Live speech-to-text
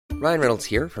Ryan Reynolds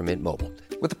here from Mint Mobile.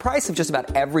 With the price of just about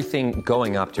everything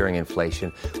going up during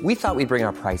inflation, we thought we'd bring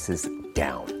our prices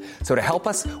down. So to help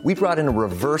us, we brought in a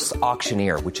reverse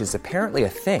auctioneer, which is apparently a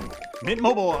thing. Mint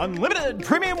Mobile Unlimited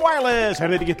Premium Wireless. How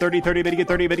to get 30, 30, bit to get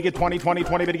 30, bit to get 20, 20,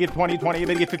 20, bit to get 20, 20,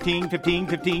 bit to get 15, 15,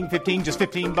 15, 15, just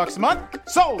 $15 a month?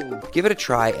 Sold! Give it a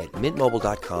try at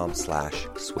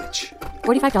mintmobile.com/switch.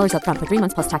 $45 up front for 3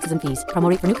 months plus taxes and fees. Promo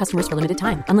rate for new customers for limited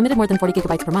time. Unlimited more than 40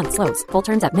 gigabytes per month. Slows full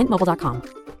terms at mintmobile.com.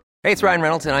 Hey, it's Ryan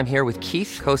Reynolds, and I'm here with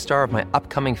Keith, co-star of my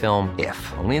upcoming film, If,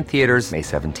 only in theaters May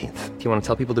 17th. Do you want to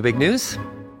tell people the big news?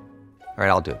 All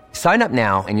right, I'll do it. Sign up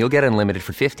now and you'll get unlimited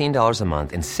for $15 a month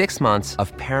and 6 months of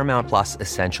Paramount Plus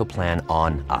Essential Plan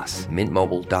on us.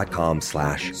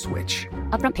 Mintmobile.com/switch.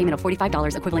 Upfront payment of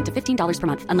 $45 equivalent to $15 per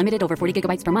month. Unlimited over 40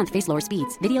 gigabytes per month. Face lower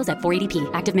speeds. Videos at 480p.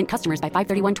 Active Mint customers by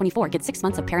 531.24 get 6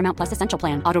 months of Paramount Plus Essential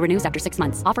Plan. Auto renews after 6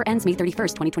 months. Offer ends May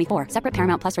 31st, 2024. Separate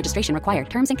Paramount Plus registration required.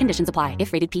 Terms and conditions apply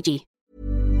if rated PG.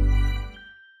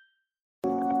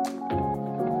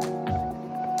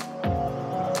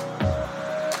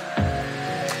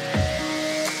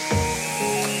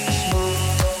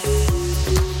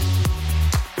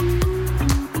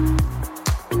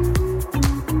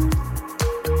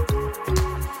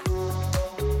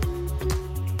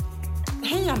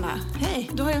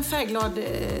 Du har en färgglad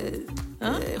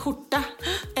skjorta.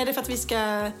 Är det för att vi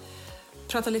ska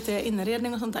prata lite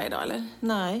inredning och sånt där idag, eller?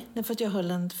 Nej, det är för att jag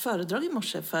höll en föredrag i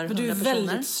morse för 100 personer. Du är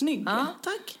väldigt snygg. Ja,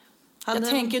 tack. Jag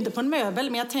tänker inte på en möbel,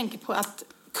 men jag tänker på att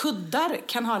kuddar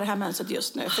kan ha det här mönstret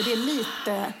just nu. För det är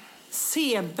lite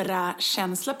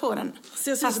zebra-känsla på den.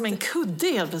 Ser ut som en kudde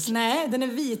helt plötsligt. Nej, den är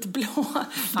vitblå.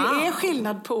 Fan. Det är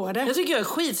skillnad på det. Jag tycker jag är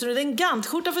skit. Så det är en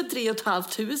gantskjorta för 3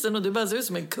 500 och du bara ser ut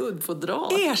som en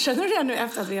kuddfodral. Erkänner du det nu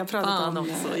efter att vi har pratat om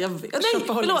också. Jag vet. Nej,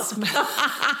 förlåt.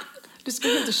 Du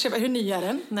skulle inte köpa. Hur ny är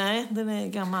den? Nej, den är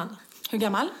gammal. Hur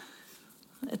gammal?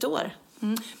 1 år.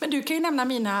 Mm. Men du kan ju nämna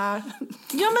mina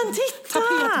titta!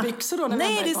 tapetbyxor då.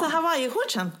 Nej, det är så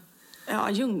Hawaii-shortsen. Ja,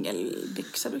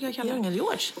 djungelbyxor brukar jag kalla det.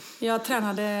 Djungelshorts. Jag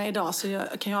tränade idag så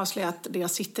jag kan ju avslöja att det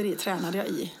jag sitter i tränade jag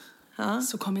i. Ja.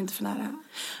 Så kom inte för nära.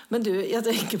 Men du, jag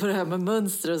tänker på det här med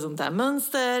mönster och sånt där.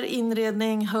 Mönster,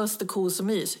 inredning, höst och kos och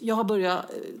mys. Jag har börjat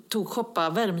shoppa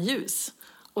värmljus.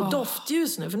 Och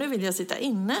doftljus nu, för nu vill jag sitta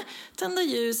inne, tända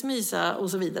ljus, mysa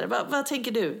och så vidare. Vad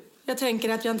tänker du? Jag tänker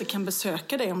att jag inte kan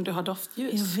besöka dig om du har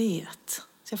doftljus. Jag vet.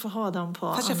 Så jag får ha dem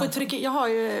på. Fast jag får trycka. Jag har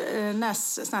ju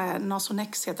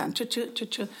Nasonex heter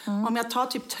den. Om jag tar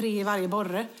typ 3 i varje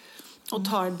borre och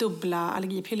tar dubbla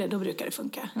allergipiller, då brukar det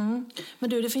funka. Men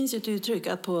du, det finns ju ett uttryck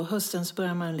att på hösten så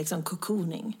börjar man liksom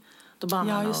cocooning. Då bara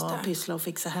man och pyssla och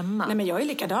fixa hemma. Nej, men jag är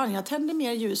likadan. Jag tänder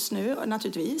mer ljus nu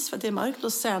naturligtvis för att det är mörkt.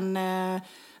 Och sen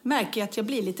märker jag att jag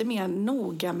blir lite mer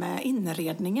noga med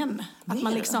inredningen. Att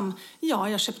man liksom,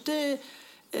 jag köpte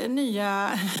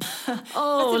nya. Det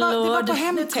var på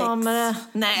Hemtex.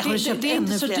 Nej, har du köpt det är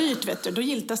inte så fler? dyrt, vet du. Då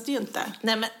giltas det ju inte.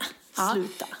 Nej, men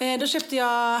sluta. Då köpte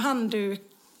jag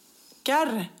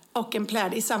handdukar och en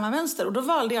pläd i samma mönster. Och då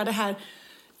valde jag det här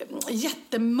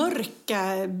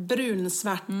jättemörka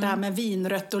brunsvarta med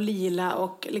vinrött och lila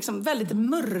och liksom väldigt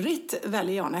murrigt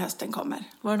väljer jag när hösten kommer.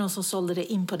 Var det någon som sålde det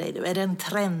in på dig då? Är det en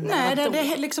trend? Nej,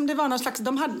 det var någon slags,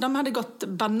 de hade gått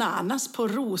bananas på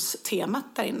rostemat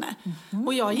där inne.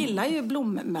 Och jag gillar ju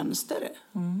blommönster.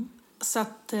 Så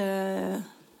att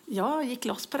jag gick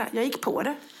loss på det. Jag gick på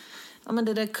det. Ja, men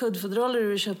det där kuddfodralet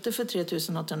du köpte för 3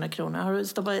 800 kronor, har du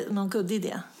stoppat någon kudd i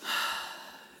det?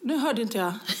 Nu hörde inte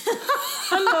jag.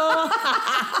 Hallå!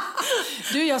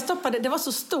 Du, jag stoppade, det var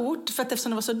så stort, för att eftersom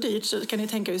det var så dyrt så kan ni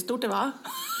tänka hur stort det var.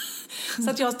 Så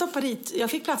att jag stoppade hit, jag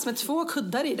fick plats med 2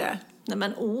 kuddar i det. Nej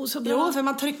men, så bra. Jo, för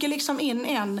man trycker liksom in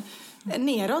en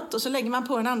neråt och så lägger man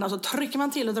på en annan och så trycker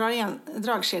man till och drar igen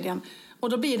dragkedjan. Och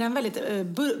då blir den väldigt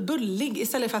bullig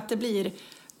istället för att det blir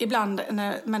ibland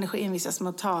när människor envisas med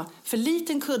att ta för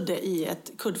liten kudde i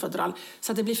ett kuddfodral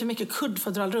så att det blir för mycket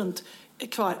kuddfodral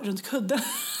kvar runt kudden.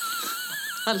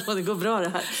 Hallå, det går bra det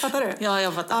här. Fattar du? Ja,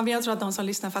 jag fattar. Ja, men jag tror att de som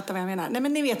lyssnar fattar vad jag menar. Nej,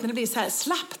 men ni vet när det blir så här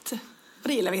slappt. Och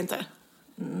det gillar vi inte.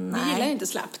 Nej. Vi gillar inte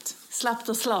slappt. Slappt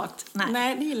och slakt.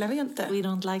 Nej, det gillar vi inte. We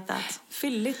don't like that.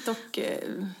 Fylligt och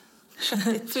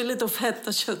köttigt. Fylligt och fett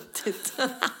och köttigt.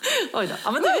 Oj då.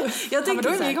 Ja, men du, jag men då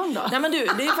är vi igång då. Nej, men du,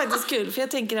 det är faktiskt kul. För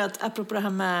jag tänker att apropå det här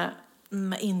med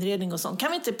inredning och sånt.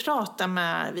 Kan vi inte prata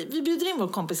med... Vi bjuder in vår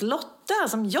kompis Lotta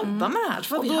som jobbar med det här.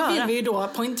 Så och då vill vi ju då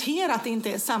poängtera att det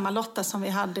inte är samma Lotta som vi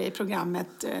hade i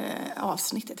programmet.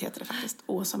 Avsnittet heter det faktiskt.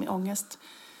 Åh, som i ångest.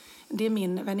 Det är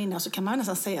min väninna, så kan man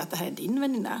nästan säga att det här är din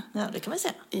väninna. Ja, det kan man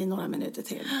säga. I några minuter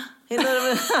till. Jag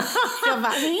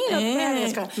bara,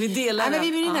 vi delar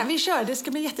det. Men vi kör, det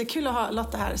ska bli jättekul att ha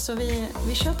Lotta här. Så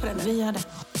vi kör på det nu. Vi gör det.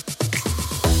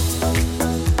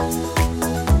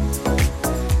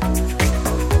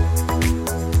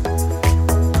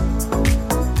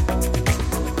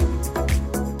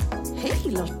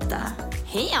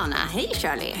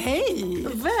 Shirley. Hej!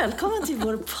 Välkommen till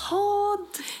vår podd.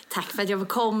 Tack för att jag får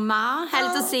komma.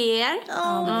 Härligt att se er.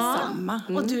 Samma.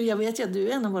 Och du, jag vet ju att du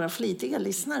är en av våra flitiga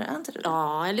lyssnare, är inte du?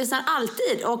 Ja, jag lyssnar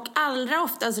alltid. Och allra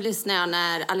ofta så lyssnar jag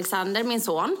när Alexander, min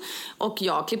son, och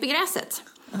jag klipper gräset.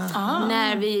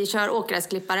 När vi kör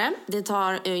åkgräsklippare. Det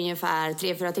tar ungefär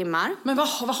 3-4 timmar. Men vad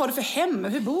har du för hem?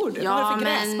 Hur bor du? Vad har Ja, du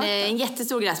för men gräsmatta? en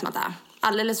jättestor gräsmatta.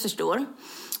 Alldeles för stor.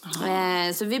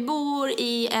 Så vi bor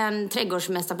i en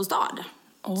trädgårdsmästarbostad.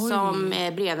 Som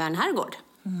är bredvid en herrgård.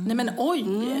 Nej men oj,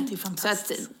 det är Så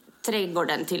fantastiskt. att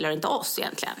trädgården tillhör inte oss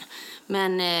egentligen.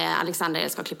 Men Alexander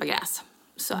ska klippa gräs.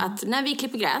 Så att när vi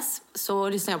klipper gräs så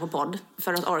lyssnar jag på podd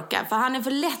för att orka. För han är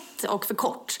för lätt och för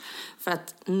kort för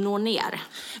att nå ner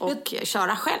och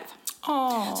köra själv.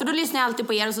 Så då lyssnar jag alltid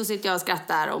på er och så sitter jag och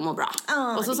skrattar och mår bra.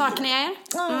 Och så saknar jag er.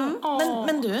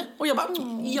 Men du, Och jag bara...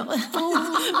 men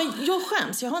jag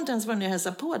skäms. Jag har inte ens varit ner och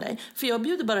hälsat på dig. För jag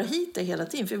bjuder bara hit dig hela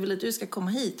tiden. För jag vill att du ska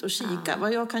komma hit och kika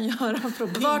vad jag kan göra för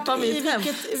att pimpa mitt hem.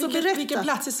 Så berätta. Vilken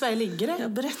plats i Sverige ligger det?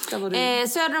 Jag berättar vad du...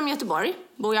 Söder om Göteborg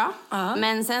bor jag.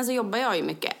 Men sen så jobbar jag ju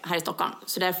mycket här i Stockholm.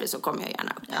 Så därför så kommer jag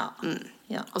gärna upp. Ja.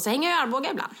 Och så hänger jag i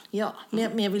Arboga ibland. Ja,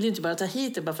 men jag vill ju inte bara ta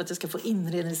hit det bara för att jag ska få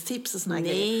inredningstips och såna här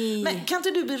Nej. grejer. Men kan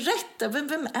inte du berätta,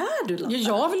 vem är du, Lotta?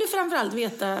 Jag vill ju framförallt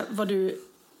veta vad du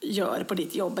gör på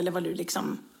ditt jobb. Eller vad du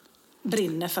liksom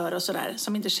brinner för och sådär.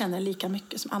 Som inte känner lika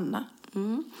mycket som Anna.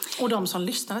 Och de som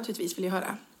lyssnar naturligtvis vill ju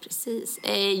höra. Precis.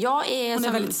 Jag är Hon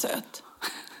är väldigt söt.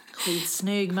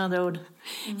 Skitsnygg med andra ord.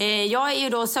 Jag är ju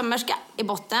då sömmerska i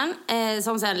botten.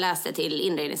 Som sen läste till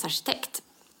inredningsarkitekt.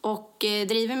 Och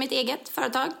driver mitt eget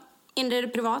företag. Inreder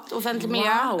privat, offentlig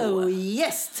miljö. Oh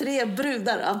yes, 3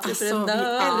 brudar,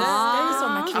 entreprenörer. Alltså, vi älskar ju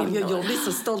såna kvinnor. Jag blir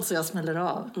så stolt så jag smäller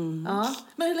av. Ja.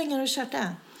 Men hur länge har du kört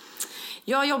det?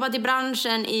 Jag har jobbat i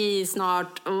branschen i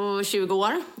snart 20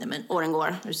 år. Nej, men åren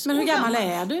går. Men hur gammal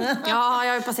är du? Ja,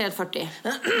 jag har passerat 40.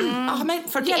 Ja, men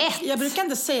 41. Jag brukar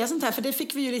inte säga sånt här, för det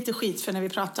fick vi ju lite skit för när vi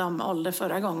pratade om ålder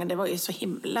förra gången. Det var ju så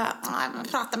himla...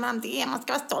 Pratar man om det? Man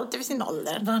ska vara stolt över sin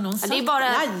ålder. Var någon Ja, det är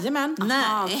bara... Jajamän.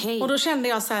 Nej. Okay. Och då kände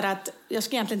jag så här att jag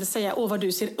ska egentligen inte säga vad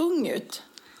du ser ung ut.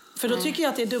 För då tycker jag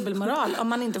att det är dubbelmoral. Om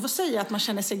man inte får säga att man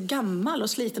känner sig gammal och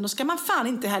sliten, då ska man fan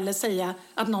inte heller säga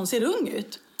att någon ser ung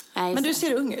ut. Nej, men du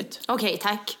ser ung ut. Okej,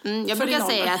 tack. Jag För brukar din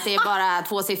säga ålder. att det är bara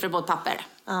 2 siffror på ett papper.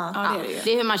 Ja, det är det ju.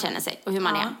 Det är hur man känner sig och hur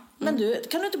man är. Men du,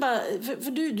 kan du inte bara...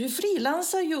 För du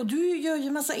frilansar ju och du gör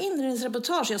ju massa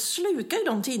inredningsreportage. Jag slukar ju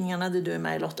de tidningarna där du är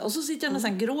med, Lotta. Och så sitter jag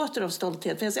nästan gråter av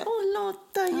stolthet. För jag säger,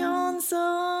 Lotta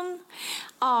Jansson.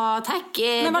 Ja, tack.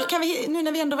 Men vart kan vi, nu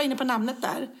när vi ändå var inne på namnet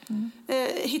där.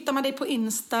 Hittar man dig på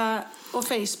Insta och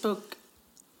Facebook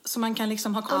så man kan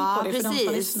liksom ha koll på det för de som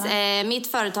precis. lyssnar?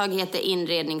 Mitt företag heter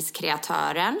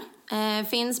Inredningskreatören.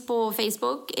 Finns på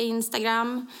Facebook,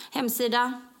 Instagram,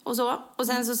 hemsida och så. Och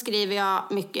sen så skriver jag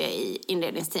mycket i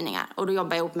inredningstidningar. Och då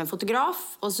jobbar jag ihop med fotograf.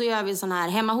 Och så gör vi sån här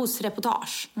hemma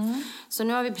hos-reportage. Så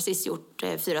nu har vi precis gjort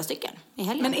 4 stycken i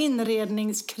helgen. Men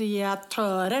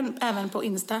inredningskreatören även på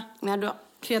Insta? Ja, då...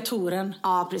 Kreatoren.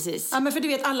 Ja, precis. Ja, men för du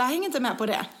vet, alla hänger inte med på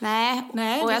det. Nej,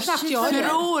 Nej, och det är jag knappt jag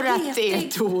tror gör. att det är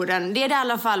Toren. Det är det i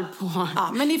alla fall på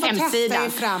Ja, men ni får hemsidan. testa er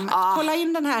fram. Ja. Kolla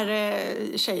in den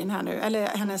här tjejen här nu, eller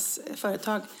hennes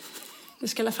företag. Det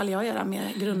ska i alla fall jag göra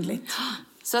mer grundligt.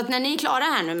 Så att när ni är klara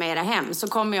här nu med era hem så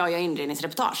kommer jag göra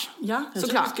inredningsreportage. Ja, Jag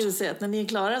såklart. tror du skulle säga att när ni är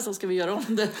klara så ska vi göra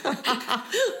om det.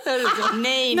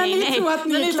 Nej, När nej, ni nej. tror att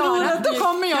ni är klara, då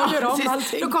kommer jag göra om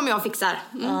allting. Då kommer jag och fixar.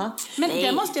 Men Nej.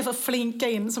 det måste jag få flinka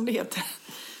in, som det heter.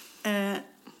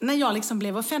 När jag liksom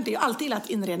blev offentlig, jag har alltid gillat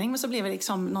inredning, men så blev jag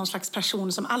liksom någon slags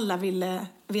person som alla ville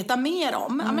veta mer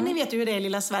om. Ja, men ni vet ju hur det är i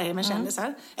lilla Sverige med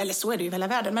kändisar. Eller så är det ju i hela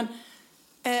världen. Men,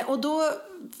 och då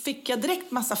fick jag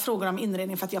direkt massa frågor om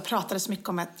inredning, för att jag pratade så mycket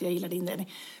om att jag gillade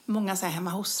inredning. Många så här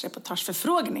hemma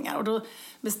hos-reportageförfrågningar. Och då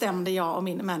bestämde jag och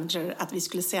min manager att vi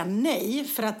skulle säga nej,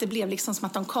 för att det blev liksom som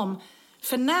att de kom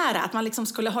för nära. Att man liksom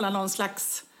skulle hålla någon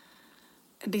slags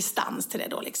distans till det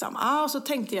då liksom. Ja, och så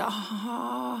tänkte jag,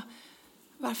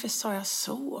 varför sa jag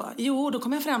så? Jo, då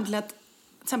kom jag fram till att till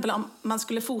exempel om man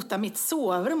skulle fota mitt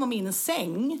sovrum och min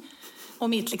säng och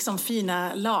mitt liksom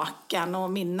fina lakan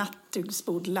och min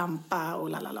nattduksbordlampa och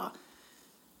lalala.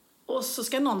 Och så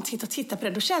ska någon titta på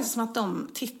det. Då känns det som att de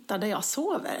tittar där jag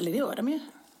sover. Eller det gör de ju.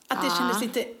 Att det kändes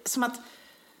lite som att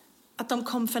de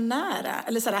kom för nära.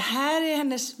 Eller så här är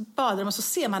hennes badrum och så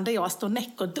ser man där jag står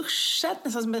näck och duschar.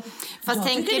 Fast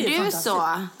tänker du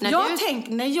så?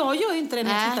 Nej, jag gör ju inte det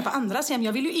när jag tittar på andras hem.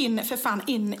 Jag vill ju in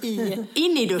i...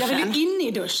 In i duschen? Jag vill ju in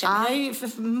i duschen. Jag är ju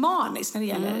för manisk när det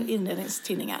gäller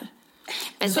inredningstidningar.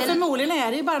 Så förmodligen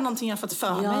är det ju bara någonting jag har fått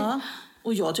för mig.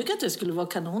 Och jag tycker att det skulle vara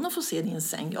kanon att få se din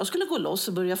säng. Jag skulle gå loss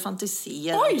och börja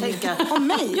fantisera. Oj, och tänka, om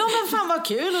mig? Ja, men fan vad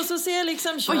kul. Och så ser jag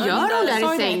liksom... Vad gör de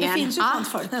där i sängen? Det finns ju sånt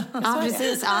folk. Ja,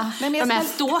 precis. Ja. De här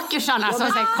stalkersarna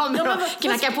som sen kommer och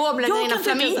knackar på och blir dina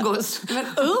flamingos.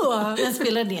 Men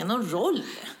spelar det någon roll?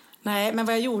 Nej, men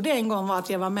vad jag gjorde en gång var att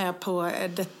jag var med på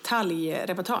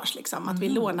detaljreportage. Liksom. Att vi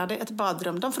lånade ett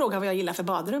badrum. De frågade vad jag gillar för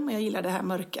badrum. Och jag gillade det här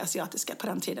mörka asiatiska på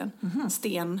den tiden.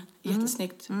 Sten,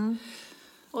 jättesnyggt.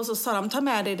 Och så sa de, ta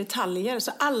med dig detaljer.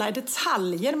 Så alla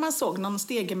detaljer man såg, någon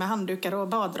stege med handdukar och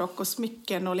badrock och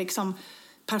smycken och liksom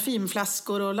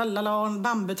parfymflaskor och lalala och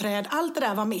bambuträd. Allt det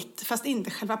där var mitt, fast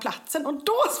inte själva platsen. Och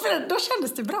då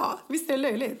kändes det bra. Visst är det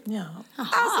löjligt? Ja.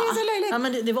 Alltså, det är så löjligt. Ja,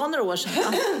 men det var några år sedan.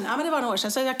 Ja, men det var några år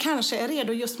sedan. Så jag kanske är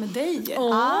redo just med dig.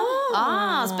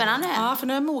 Spännande. Ja, för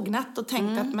nu har jag mognat och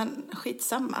tänkt att men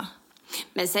skitsamma.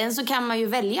 Men sen så kan man ju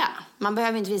välja. Man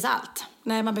behöver inte visa allt.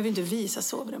 Nej, man behöver inte visa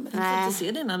sovrummet. Jag får inte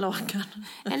se dina lakan.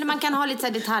 Eller man kan ha lite så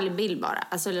här detaljbild bara.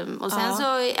 Alltså, och sen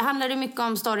så handlar det mycket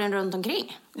om storyn runt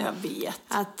omkring. Jag vet.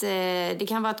 Att det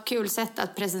kan vara ett kul sätt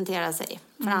att presentera sig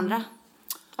för andra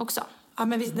också. Ja,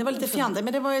 men visst, det var lite fjande.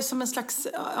 Men det var ju som en slags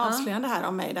avslöjande här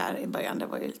om mig där i början. Det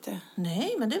var ju lite...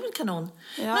 Nej, men det är väl kanon.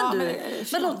 Ja,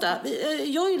 men Lotta,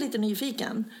 jag är ju lite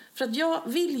nyfiken. För att jag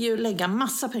vill ju lägga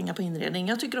massa pengar på inredning.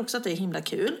 Jag tycker också att det är himla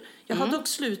kul. Jag har dock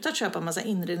slutat köpa massa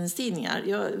inredningstidningar.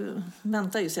 Jag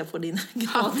väntar ju så jag får din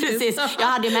gratis. Ja, precis. Jag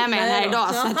hade med mig den här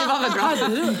idag, så det var väl bra.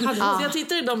 Så jag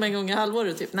tittar i dem en gång i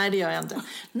halvåret typ. Nej, det gör jag inte.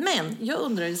 Men jag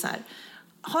undrar ju så här.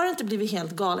 Har det inte blivit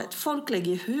helt galet? Folk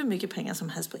lägger hur mycket pengar som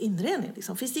helst på inredning.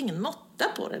 Liksom. Finns det ingen måtta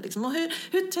på det? Liksom? Och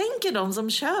hur tänker de som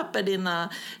köper dina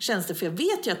tjänster? För jag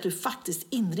vet ju att du faktiskt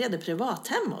inreder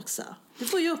privathem också. Du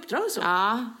får ju uppdrag så.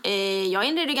 Ja, jag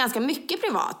inreder ganska mycket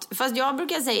privat. Fast jag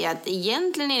brukar säga att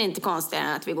egentligen är det inte konstigare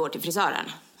än att vi går till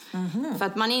frisören. För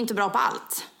att man är inte bra på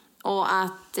allt. Och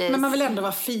att, men man vill ändå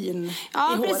vara fin.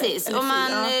 Ja, i håret, precis. Och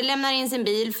man lämnar in sin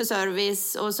bil för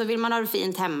service och så vill man ha det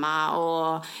fint hemma.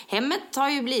 Och hemmet har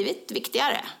ju blivit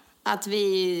viktigare. Att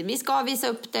vi ska visa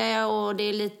upp det och det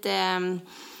är lite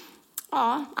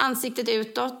ansiktet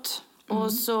utåt.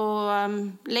 Och så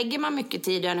lägger man mycket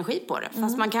tid och energi på det.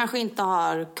 Fast man kanske inte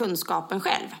har kunskapen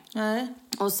själv. Nej.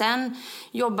 Och sen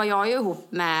jobbar jag ju ihop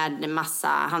med massa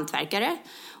hantverkare.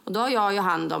 Och då har jag ju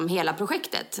hand om hela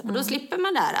projektet. Och då slipper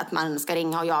man där att man ska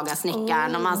ringa och jaga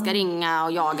snickaren och man ska ringa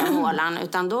och jaga målaren.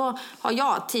 Utan då har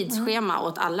jag tidsschema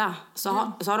åt alla. Så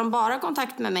har de bara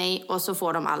kontakt med mig och så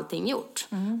får de allting gjort.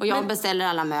 Och jag beställer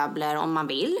alla möbler om man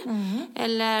vill.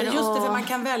 Eller, just det, för man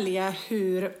kan välja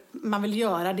hur man vill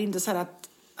göra. Det är inte så här att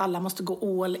alla måste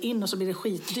gå all in och så blir det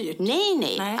skitdyrt.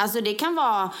 Nej. Alltså det kan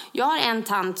vara... Jag har en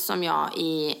tant som jag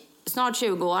i snart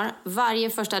 20 år, varje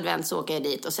första advent så åker jag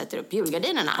dit och sätter upp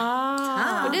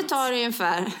julgardinerna. Och det tar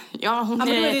ungefär... Ja, hon men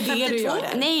då är det det du gör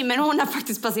det. Nej, men hon har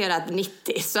faktiskt passerat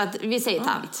 90, så att vi säger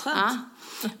tant. Ja.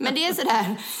 Men det är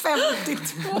sådär...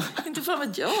 52. Inte fan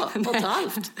vet jag. På ett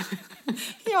halvt.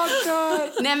 Jag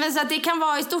dör. Nej, men så att det kan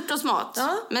vara i stort och smått.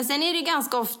 Ja. Men sen är det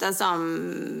ganska ofta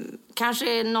som...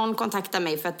 Kanske någon kontaktar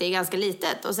mig för att det är ganska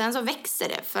litet. Och sen så växer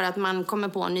det för att man kommer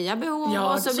på nya behov.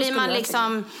 Ja, och så blir man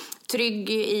liksom trygg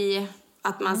i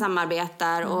att man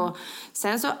samarbetar. Och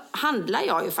sen så handlar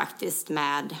jag ju faktiskt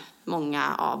med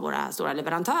många av våra stora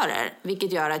leverantörer.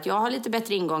 Vilket gör att jag har lite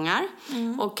bättre ingångar.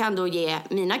 Och kan då ge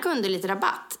mina kunder lite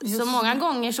rabatt. Så många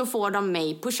gånger så får de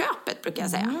mig på köpet, brukar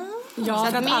jag säga. Ja,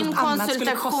 så för att att min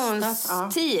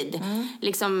konsultationstid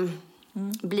liksom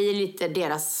blir lite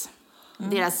deras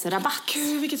rabatt.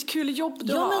 Gud, vilket kul jobb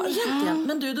du har. Men egentligen.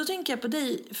 Men du, då tänker jag på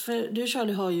dig. För du,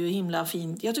 Charlie, har ju himla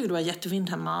fint. Jag tycker du har jättefint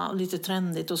hemma och lite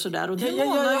trendigt och sådär. Och det jag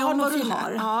har vad du fina.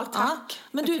 har. Ja, tack. Ja.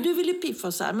 Men du vill ju piffa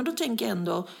och så här. Men då tänker jag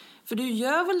ändå. För du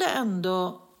gör väl det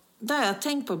ändå. Där jag har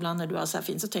tänkt på ibland när du har så här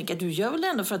fint. Så tänker jag, du gör väl det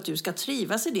ändå för att du ska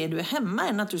trivas i det du är hemma.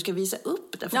 Än att du ska visa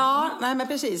upp det. Ja, nej men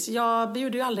precis. Jag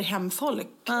bjuder ju aldrig hem folk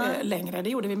längre. Det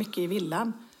gjorde vi mycket i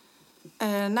villan.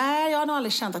 Nej, jag har nog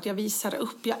aldrig känt att jag visar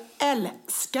upp. Jag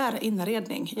älskar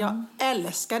inredning. Jag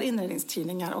älskar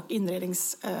inredningstidningar och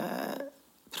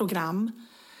inredningsprogram.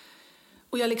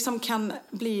 Och jag liksom kan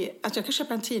bli... Att jag kan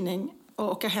köpa en tidning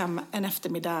och åka hem en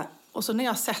eftermiddag. Och så när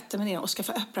jag sätter mig ner och ska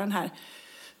få öppna den här...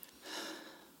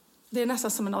 Det är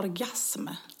nästan som en orgasm.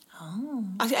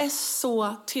 Alltså jag är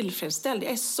så tillfredsställd.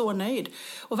 Jag är så nöjd.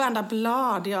 Och varenda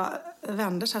blad jag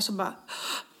vänder så här så bara...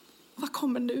 Vad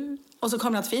kommer nu? Och så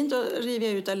kommer något fint och river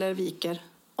jag ut eller viker.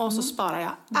 Och så sparar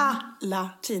jag alla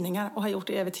tidningar och har gjort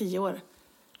det i över 10 år.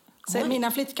 Så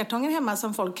mina flyttkartonger hemma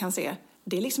som folk kan se,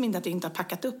 det är liksom inte att jag inte har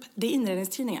packat upp. Det är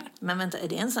inredningstidningar. Men vänta, är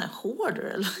det en sån här hoarder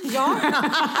eller? Ja,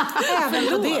 även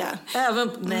på det.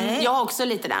 Nej. Jag har också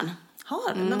lite den.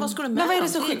 Har det? Men vad ska du med? Men vad är det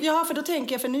så sjukt? Ja, för då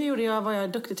tänker jag, för nu gjorde jag vad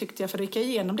jag duktig tyckte jag för att rycka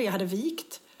igenom det jag hade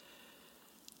vikt.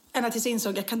 Ända tills jag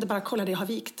insåg jag kan inte bara kolla det jag har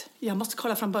vikt. Jag måste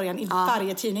kolla från början i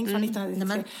varje tidning från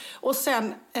 1993. Och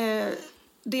sen,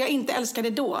 det jag inte älskade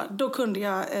då kunde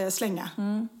jag slänga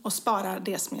och spara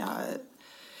det som jag...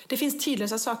 Det finns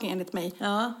tidlösa saker enligt mig.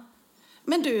 Ja.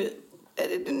 Men du,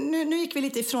 nu gick vi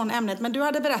lite ifrån ämnet, men du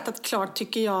hade berättat klart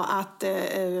tycker jag att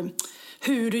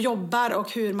hur du jobbar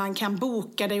och hur man kan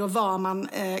boka dig och vad man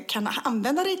kan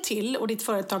använda dig till och ditt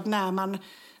företag när man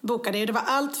bokar dig. Det var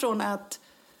allt från att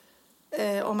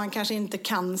om man kanske inte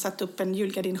kan sätta upp en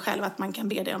julgardin själv, att man kan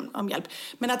be dig om hjälp.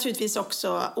 Men naturligtvis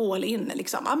också all in.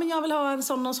 Liksom. Ja, men jag vill ha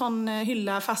en sån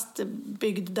hylla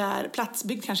fastbyggd där,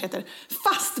 platsbyggd kanske heter.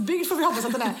 Fastbyggd får vi hoppas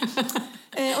att den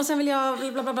är. Och sen vill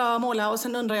jag bla bla bla måla och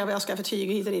sen undrar jag vad jag ska för tyg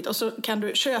och hit och dit. Och så kan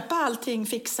du köpa allting,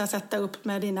 fixa, sätta upp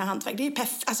med dina hantverk. Det är ju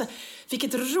alltså,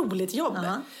 vilket roligt jobb.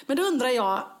 Men då undrar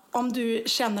jag om du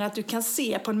känner att du kan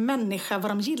se på en människa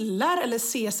vad de gillar eller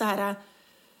se så här...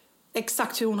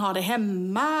 exakt hur hon har det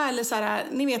hemma eller så här,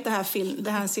 ni vet det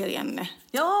här serien.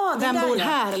 Ja, Vem bor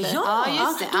här eller? Ja,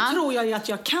 just det. Då tror jag ju att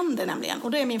jag kan det nämligen.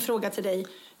 Och då är min fråga till dig,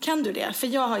 kan du det? För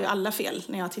jag har ju alla fel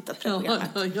när jag har tittat på programmet.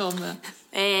 Ja, jag med.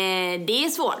 Det är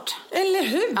svårt. Eller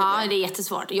hur? Ja, det är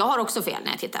jättesvårt. Jag har också fel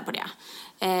när jag tittar på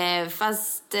det.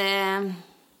 Fast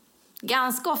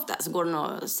ganska ofta så går det nog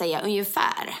att säga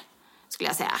ungefär, skulle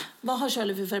jag säga. Vad har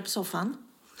Shirley för färg på soffan?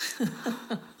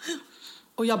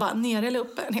 Och jag bara, ner eller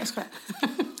upp? Nej, jag skojar.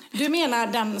 Du menar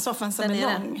den soffan som är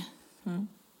lång?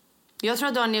 Jag tror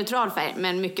att du har neutral färg,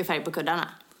 men mycket färg på kuddarna.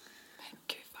 Men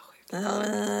gud vad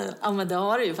sjukt. Ja, men det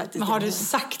har du ju faktiskt. Men har du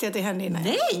sagt att det hände innan?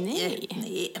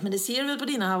 Nej. Men det ser du väl på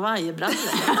dina Hawaii-brallor?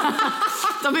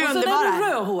 De är och så underbara. är du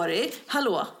rödhårig.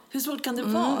 Hallå, hur svårt kan det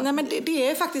vara? Nej, men det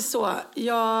är faktiskt så.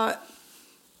 Jag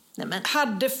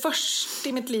hade först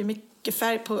i mitt liv mycket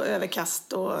färg på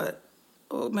överkast och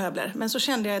möbler. Men så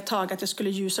kände jag ett tag att jag skulle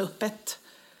ljusa upp ett.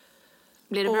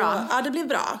 Blev det bra? Ja, det blev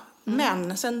bra.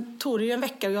 Men sen tog det ju en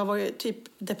vecka och jag var ju typ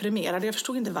deprimerad. Jag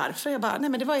förstod inte varför. Jag bara, nej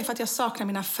men det var ju för att jag saknar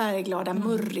mina färgglada,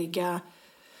 murriga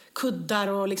kuddar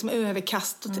och liksom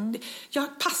överkast.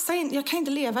 Jag kan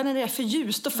inte leva när det är för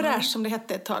ljust och fräscht som det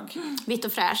hette ett tag. Vitt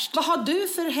och fräscht. Vad har du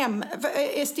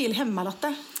för stil hemma,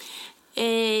 Lotta?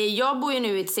 Jag bor ju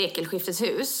nu i ett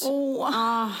sekelskifteshus.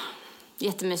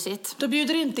 Jättemysigt. Då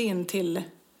bjuder du inte in till...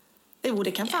 Jo,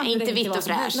 det kan fan inte vitt och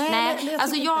fräscht. Nej.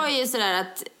 Alltså jag är ju sådär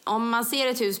att om man ser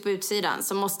ett hus på utsidan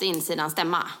så måste insidan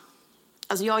stämma.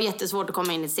 Alltså jag har jättesvårt att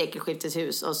komma in i ett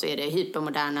sekelskifteshus och så är det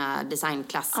hypermoderna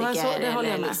designklassiker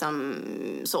eller liksom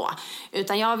så.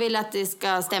 Utan jag vill att det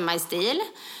ska stämma i stil.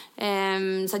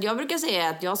 Så att jag brukar säga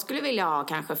att jag skulle vilja ha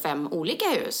kanske 5 olika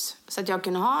hus. Så att jag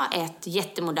kunde ha ett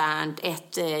jättemodernt,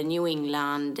 ett New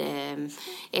England,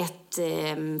 ett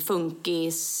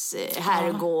funkis,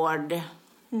 herrgård.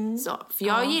 Så. För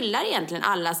jag gillar egentligen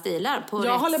alla stilar på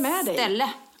jag rätt håller med ställe.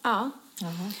 Dig. Ja.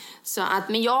 Så att,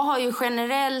 men jag har ju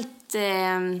generellt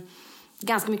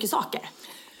ganska mycket saker.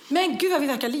 Men gud vad vi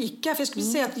verkar lika. För jag skulle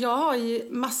säga att jag har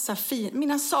ju massa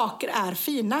mina saker är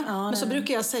fina. Men så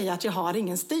brukar jag säga att jag har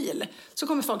ingen stil. Så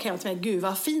kommer folk hem till mig, gud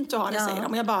vad fint du har det, säger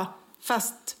de. Och jag bara,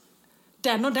 fast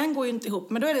den och den går ju inte ihop.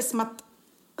 Men då är det som att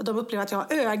de upplever att jag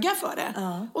har öga för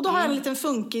det. Och då har jag en liten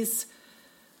funkis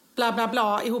bla bla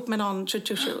bla ihop med någon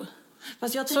tju-tju-tju.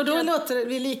 Så då låter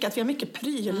vi lika att vi har mycket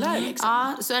prylar liksom.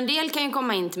 Ja, så en del kan ju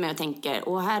komma in till mig och tänka,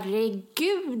 åh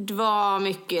herregud vad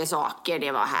mycket saker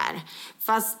det var här.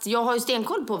 Fast jag har ju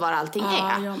stenkoll på var allting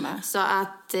är. Jag med. Så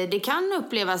att det kan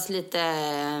upplevas lite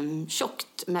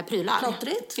tjockt med prylar.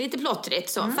 Plottrigt. Lite plottrigt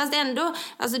så. Fast ändå,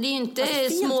 alltså det är ju inte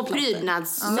små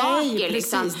prydnadssaker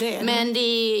liksom. Men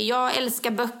jag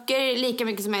älskar böcker lika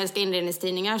mycket som jag älskar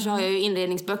inredningstidningar. Så har jag ju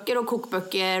inredningsböcker och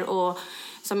kokböcker och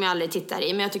som jag aldrig tittar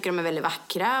i, men jag tycker de är väldigt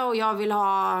vackra och jag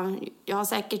har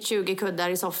säkert 20 kuddar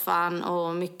i soffan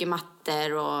och mycket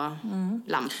mattor och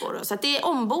lampor. Så att det är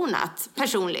ombonat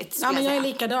personligt. Ja, men jag är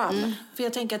likadan. För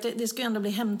jag tänker att det ska ju ändå bli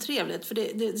hemtrevligt. För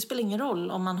det spelar ingen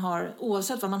roll om man har,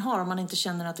 oavsett vad man har, om man inte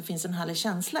känner att det finns en härlig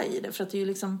känsla i det. För att det är ju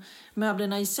liksom,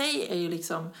 möblerna i sig är ju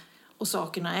liksom, och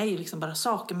sakerna är ju liksom bara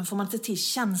saker. Men får man inte till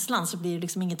känslan så blir det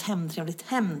liksom inget hemtrevligt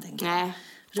hem, tänker jag. Nej.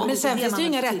 Men sen finns det ju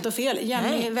inga rätt och fel.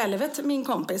 Jenny Velvet, min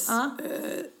kompis,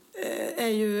 är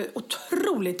ju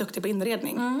otroligt duktig på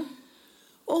inredning.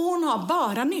 Och hon har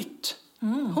bara nytt.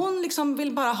 Hon liksom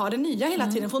vill bara ha det nya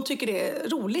hela tiden. För hon tycker det är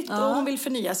roligt och hon vill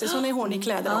förnya sig. Så hon är hon i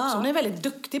kläder också. Hon är väldigt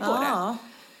duktig på det.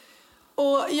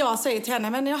 Och jag säger till henne,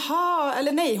 men jaha,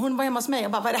 eller nej, hon var hemma hos mig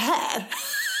och bara, vad är det här?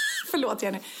 Förlåt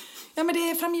Jenny. Ja, men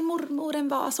det är från min mormor en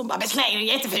vas. Hon bara, men släng den,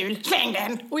 jätteful, släng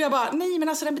den. Och jag bara, nej men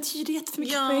alltså den betyder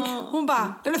jättemycket för mig. Hon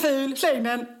bara, den är ful, släng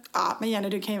den. Ja, men Jenny,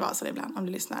 du kan ju vara så ibland om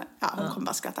du lyssnar. Ja, hon kommer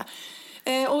bara skratta.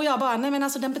 Och jag bara, nej men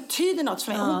alltså den betyder något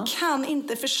för mig. Hon kan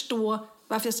inte förstå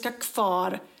varför jag ska ha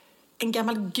kvar en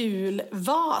gammal gul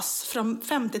vas från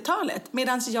 50-talet.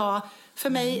 Medan för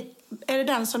mig är det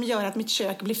den som gör att mitt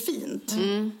kök blir fint.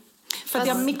 För att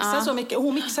jag mixar så mycket och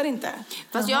hon mixar inte.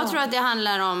 Fast jag tror att det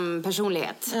handlar om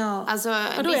personlighet. Ja. Alltså,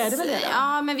 och då är det väl det då?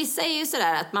 Ja, men vissa är ju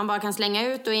sådär att man bara kan slänga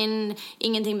ut och in.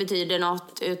 Ingenting betyder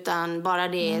något utan bara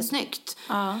det är snyggt.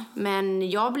 Men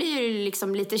jag blir ju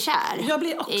liksom lite kär jag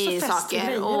blir också i saker.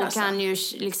 Grejer, och alltså. kan ju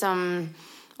liksom,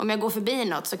 om jag går förbi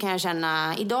något så kan jag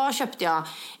känna, idag köpte jag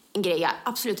en grej jag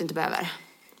absolut inte behöver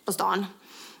på stan.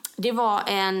 Det var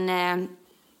en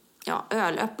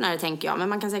ölöppnare tänker jag. Men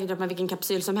man kan säkert öppna vilken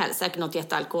kapsyl som helst. Säkert något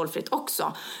jättealkoholfritt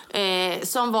också.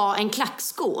 Som var en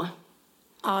klacksko.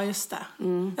 Ja, just det.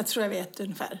 Jag tror jag vet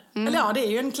ungefär. Eller ja, det är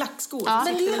ju en klacksko. Men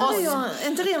det är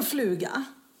inte det en fluga?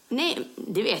 Nej,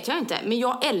 det vet jag inte. Men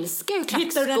jag älskar ju klackskor.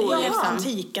 Hittade du den i en liksom.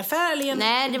 antikaffär eller en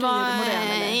Nej, det var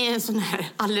modern, en sån här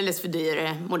alldeles för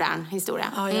dyr modern historia.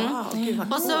 Gud,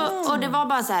 och det var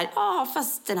bara så här,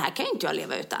 fast den här kan ju inte jag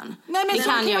leva utan. Nej, men det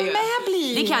kan jag ju.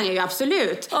 bli. Det kan jag ju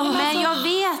absolut. Men jag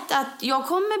vet att jag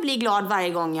kommer bli glad varje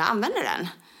gång jag använder den.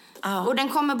 Och den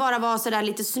kommer bara vara så där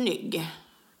lite snygg.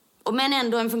 Men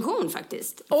ändå en funktion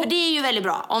faktiskt. För det är ju väldigt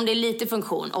bra om det är lite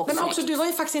funktion och men också, snyggt. du var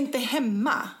ju faktiskt inte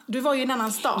hemma. Du var ju i en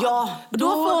annan stad. Ja, då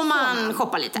får man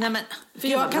shoppa lite. Nej, men, för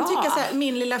jag kan tycka så här,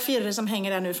 min lilla firre som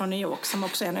hänger där nu från New York, som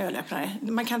också är en ölöppnare.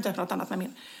 Man kan inte öppna något annat med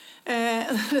min.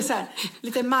 Det är så här,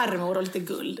 lite marmor och lite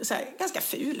guld. Så här, ganska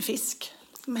ful fisk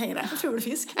som hänger där. En ful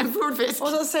fisk. En ful fisk. Och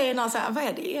så säger någon så här, vad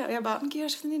är det? Och jag bara, gud,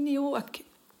 jag köpte den i New York.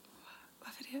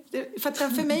 Varför det? För att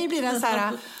för mig blir den så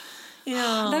här...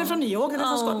 Den är från New York, den är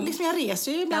från Skottland. Liksom jag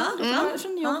reser ju ibland. Den är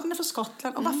från New York, den är från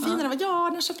Skottland. Och vad fin den var. Ja,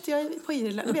 den köpte jag på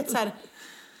Irland. Du vet så här,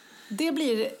 det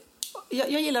blir...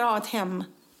 Jag gillar att ha ett hem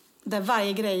där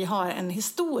varje grej har en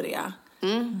historia.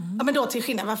 Ja, men då till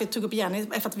skillnad, varför jag tog upp Jenny,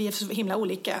 är för att vi är så himla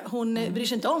olika. Hon bryr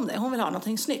sig inte om det, hon vill ha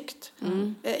någonting snyggt.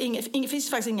 Det finns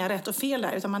faktiskt inga rätt och fel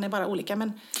där, utan man är bara olika.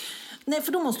 Men... Nej,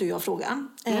 för då måste jag fråga.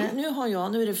 Nu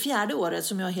är det 4:e året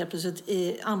som jag helt plötsligt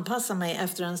anpassar mig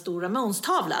efter en stor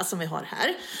Ramones-tavla som vi har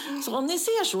här. Så om ni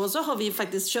ser så har vi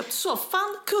faktiskt köpt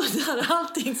soffan, kuddar,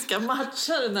 allting ska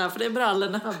matcha den här. För det är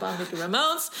brallorna, bara mycket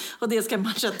Ramones. Och det ska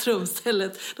matcha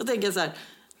trumstället. Då tänker jag så här,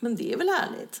 men det är väl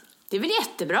härligt? Det är väl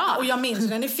jättebra. Och jag minns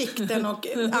när ni fick den, och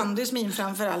Andris min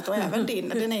framförallt, och även din.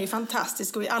 Den är ju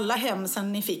fantastisk, och i alla hem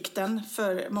sen ni fick den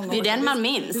för många år. Det är den man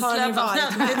minns. Har ni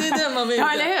varit med? Det är den man minns.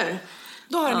 Ja, eller hur?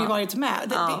 Då har ni varit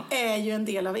med. Det är ju en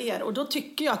del av er. Och då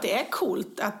tycker jag att det är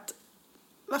coolt att...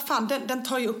 Vad fan, den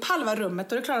tar ju upp halva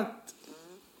rummet. Och det är klart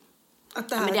att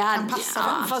det här kan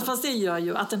passa. Fast det gör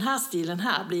ju att den här stilen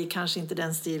här blir kanske inte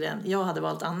den stilen jag hade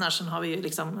valt annars. Sen har vi ju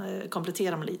liksom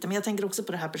kompletterat med lite. Men jag tänker också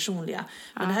på det här personliga.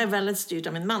 Men det här är väldigt styrt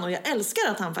av min man. Och jag älskar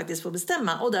att han faktiskt får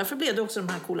bestämma. Och därför blev det också de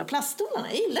här coola plaststolarna.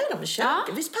 Jag gillar dem i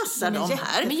köket. Visst passar de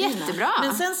här? Men jättebra.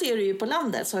 Men sen ser du ju på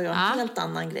landet så har jag en helt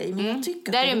annan grej. Men jag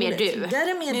tycker där är mer du. Där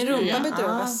är mer min du. rumpa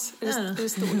bedövas. Det är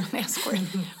stolen. Nej, jag skojar.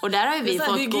 Och där har ju vi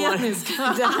fått gå.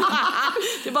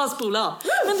 Det är bara att spola av.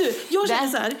 Men du, jag känner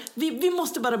så här. Vi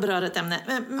måste bara beröra ett ämne.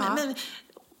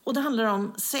 Och det handlar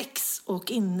om sex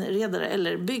och inredare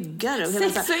eller byggare. Och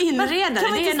sex och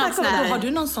inredare, det är något sånt här. Har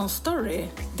du någon sån story?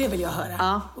 Det vill jag höra.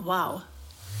 Ja. Wow.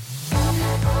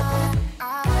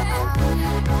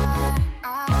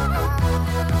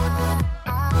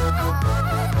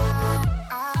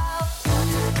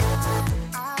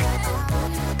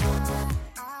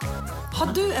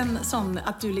 Har du en sån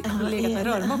att du har legat med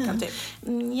rörmokaren typ?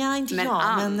 Ja, inte men jag,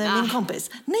 Anna. men min kompis.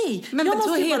 Nej, men jag så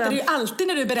måste heter bara... det ju alltid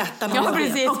när du berättar något. Ja,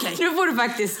 precis. Okay. Nu får du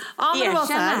faktiskt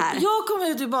erkänna här. Jag kommer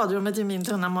ut i badrummet i min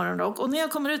tunna morgonrock. Och när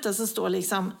jag kommer ut där så står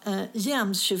liksom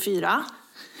Jens 24.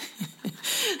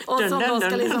 Och som då ska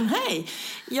liksom, hej,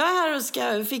 jag är här och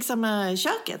ska fixa med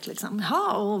köket liksom.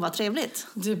 Ja, vad trevligt.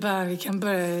 Du bara, vi kan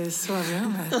börja i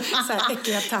sovrummet. Så här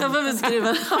äckliga tanten. Jag behöver skriva.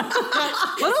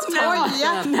 Vadå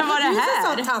skoja? När var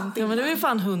det här? Ja, men det var ju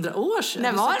fan 100 år sedan.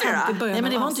 När var det då? Nej,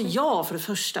 men det var inte jag för det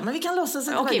första. Men vi kan låtsas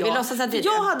att det var jag. Vi låtsas att det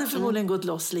jag hade förmodligen gått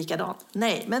loss likadant.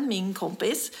 Nej, men min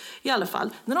kompis i alla fall.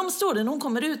 När de står där, när hon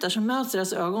kommer ut där så möts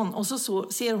deras ögon. Och så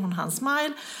ser hon hans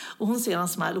smile. Och hon ser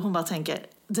hans smile och hon bara tänker,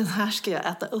 den här ska jag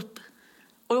äta upp.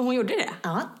 Och hon gjorde det?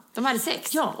 Ja. De hade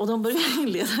sex? Ja, och de började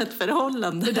inleda ett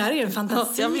förhållande. Det där är en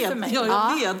fantasi för mig.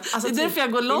 Ja, jag vet. Alltså, det är därför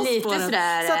jag går loss lite på den.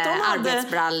 Sådär, så att de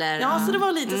arbetsbrallor. Ja, så det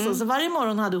var lite så. Så varje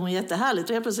morgon hade hon jättehärligt.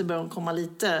 Och jag plötsligt började hon komma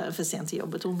lite för sent till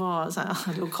jobbet. Hon var så här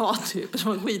advokat typ. Det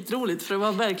var skitroligt för det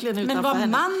var verkligen utanför henne.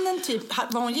 Men var mannen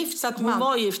typ, var hon gift? Så att hon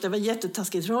var gift, det var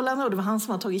jättetaskigt förhållande. Och det var han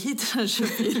som hade tagit hit den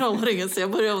 24-åringen. Så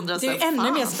jag började undra. Det är ju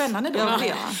ännu mer spännande då.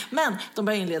 Men de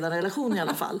började inleda en relation i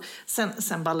alla fall.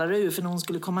 Sen ballade det ur för när hon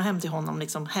skulle komma hem till honom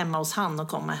liksom, hemma hos han och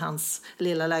komma i hans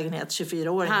lilla lägenhet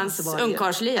 24-åringen. Hans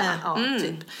ungkarlslya. Ja,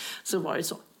 typ. Så var det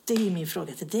så. Det är min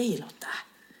fråga till dig, Lotta.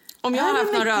 Om jag har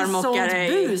haft någon rörmokare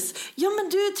bus? Ja, men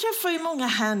du träffar ju många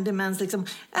handymans liksom.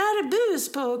 Är det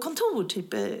bus på kontor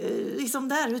typ liksom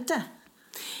där ute?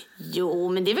 Jo,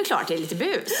 men det är väl klart det är lite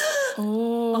bus.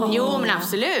 Jo, men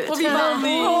absolut. Och vi bara, tell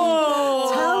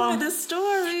me the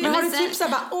story. Men har du typ så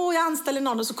här bara, jag anställer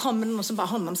någon och så kommer någon och så bara,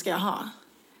 honom ska jag ha?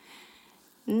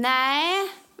 Nej.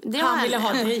 Han ville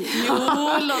ha dig.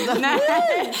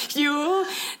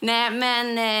 Nej,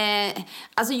 men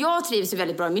alltså jag trivs ju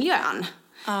väldigt bra i miljön.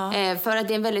 För att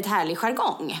det är en väldigt härlig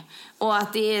jargong. Och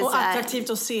att det är och så här, attraktivt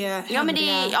att se men det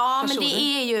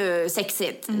är ju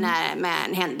sexigt med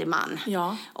en händig man.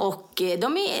 Ja. Och de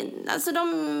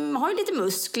har ju lite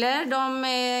muskler, de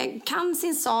kan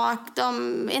sin sak,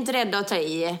 de är inte rädda att ta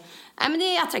i. Nej, men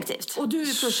det är attraktivt. Och du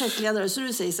är projektledare så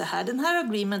du säger så här, den här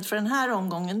agreement för den här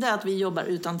omgången det är att vi jobbar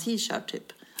utan t-shirt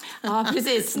typ. Ja,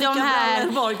 precis. De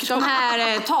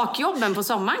här takjobben på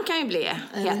sommaren kan ju bli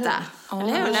heta.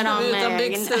 Eller hur? När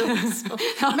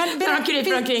de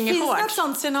kryper omkring i shorts. Finns det ett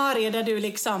sånt scenario där du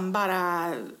liksom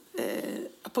bara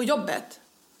på jobbet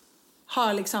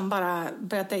har liksom bara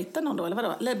börjat dejta någon då, eller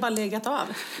vadå? Eller bara legat av.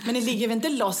 Men det ligger väl inte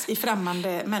loss i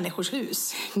främmande människors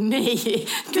hus? Nej.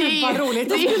 Gud, vad roligt.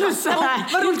 Det är ju så här.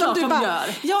 Vad roligt om du bara,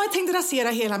 jag tänkte rasera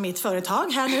hela mitt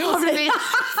företag här nu.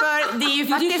 För det är ju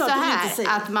faktiskt så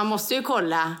här att man måste ju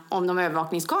kolla om de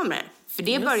övervakningskameror. För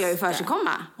det börjar ju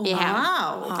försigkomma i hem.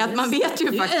 Att man vet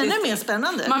ju faktiskt. Det är ännu mer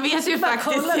spännande. Man vet ju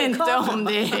faktiskt inte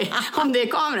om det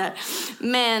är kameror.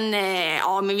 Men,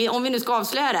 om vi nu ska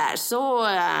avslöja det här så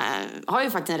har jag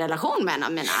ju faktiskt en relation med en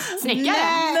av mina snickare.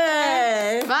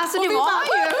 Nej! Va? Så det var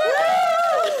ju...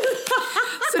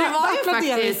 Så det var ju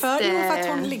faktiskt... för att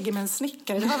hon ligger med en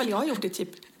snickare. Det har väl jag gjort i typ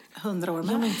 100 år.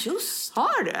 Men just.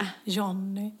 Har du?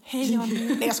 Johnny. Hej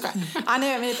Johnny. Nej, jag skojar. Han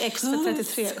är med ett ex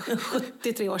för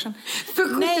 73 år sedan.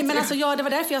 Nej, men alltså det var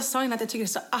därför jag sa innan att jag tycker det är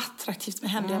så attraktivt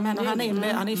med händiga män. Och han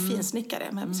är fin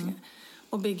snickare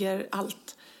och bygger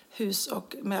allt. Hus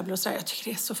och möbler och sådär. Jag tycker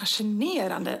det är så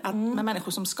fascinerande med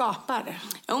människor som skapar det.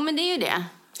 Jo, men det är ju det.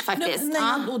 Faktiskt.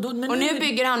 Och nu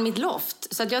bygger han mitt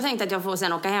loft. Så att jag tänkte att jag får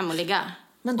sen åka hem och ligga.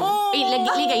 Men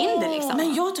ligga in det liksom.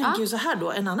 Men jag tänker ju så här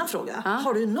då, en annan fråga.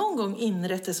 Har du någon gång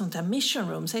inrett ett sånt här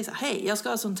mission room? Säg så här, hej, jag ska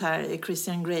ha sånt här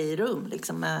Christian Grey-rum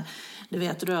liksom med, du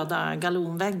vet, röda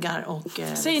galonväggar och...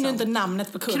 Säg nu inte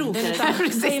namnet på kunden.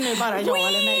 Säg nu bara ja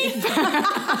eller nej.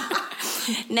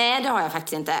 Nej, det har jag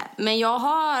faktiskt inte. Men jag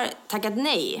har tackat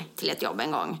nej till ett jobb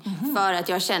en gång. För att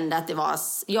jag kände att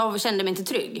jag kände mig inte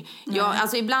trygg.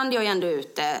 Alltså ibland är jag ändå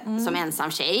ute som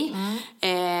ensam tjej.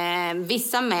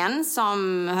 Vissa män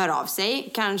som hör av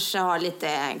sig kanske har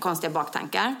lite konstiga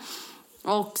baktankar.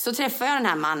 Och så träffade jag den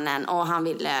här mannen och han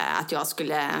ville att jag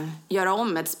skulle göra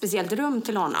om ett speciellt rum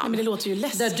till honom. Ja, men det låter ju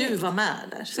läskigt. Där du var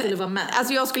med, skulle vara med.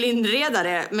 Alltså jag skulle inreda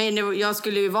det, men jag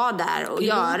skulle ju vara där och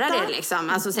göra det liksom.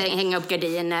 Alltså hänga upp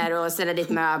gardiner och ställa dit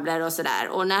möbler och sådär.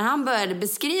 Och när han började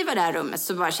beskriva det här rummet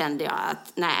så bara kände jag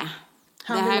att nej.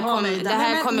 Det här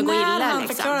kommer gå illa när han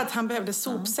liksom. förklarade att han behövde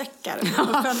sopsäckar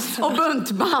och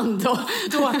buntband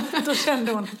då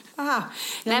kände hon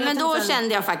nej, men då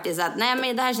kände jag faktiskt att nej,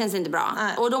 men det här känns inte bra.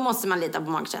 Och då måste man lita på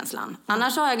magkänslan.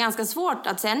 Annars har jag ganska svårt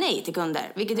att säga nej till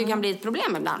kunder, vilket ju kan bli ett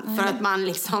problem ibland för att man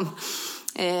liksom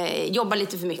jobbar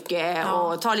lite för mycket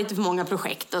och tar lite för många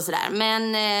projekt och sådär.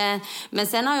 Men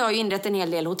sen har jag ju inrett en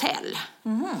hel del hotell.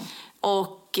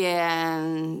 Och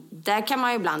där kan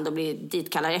man ju ibland då bli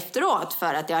ditkallad efteråt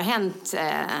för att det har hänt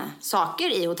saker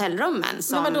i hotellrummen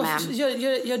som... Men då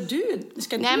gör du?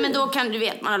 Nej, men då kan du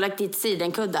vet, man har lagt dit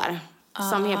sidenkuddar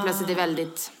som helt plötsligt är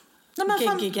väldigt...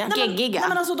 geggiga. Nej,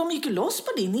 men alltså de gick ju loss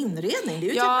på din inredning. Det är ju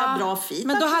typ bra fint.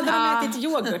 Men då hade de ätit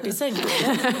yoghurt i sängen.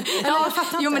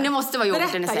 Men det måste vara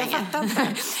yoghurten i sängen.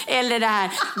 Eller det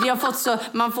här, vi har fått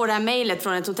man får det här mejlet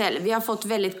från ett hotell. Vi har fått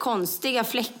väldigt konstiga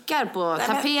fläckar på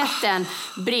tapeten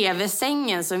bredvid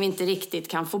sängen som vi inte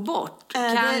riktigt kan få bort.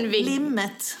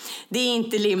 Limmet? Det är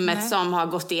inte limmet som har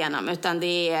gått igenom, utan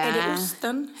det är... Är det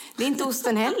osten? Det är inte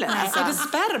osten heller. Alltså. Är det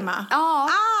sperma? Ja.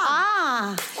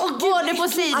 Både på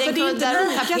sidenkuddar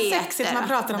och tapeter. Det är inte lika sexigt man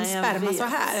pratar om sperma så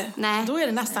här. Nej. Då är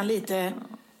det nästan lite...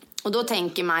 Och då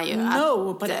tänker man ju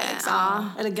No på det liksom. Ja.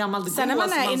 Eller gammalt Sen när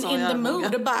man är in the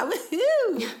mood och bara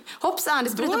woohoo! Hoppsan, det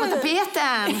sprutar på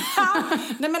tapeten. Ja.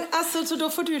 Nej men alltså så då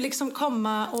får du liksom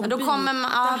komma och Då kommer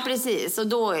man, ja precis, och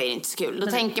då är det inte så kul.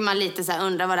 Då tänker man lite så här,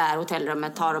 undrar vad det här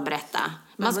hotellrummet tar och berätta.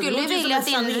 Man skulle ju vilja att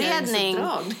inredning,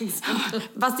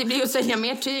 fast det blir ju att sälja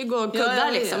mer tyg och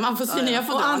kuddar liksom. Man får sy nya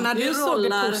fodral. Och Anna, du såg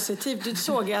det positivt. Du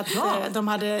såg att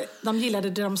de gillade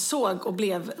det de såg och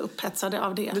blev upphetsade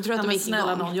av det. Du tror att de gick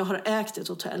snälla igång? någon, jag har ägt ett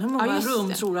hotell. Hur många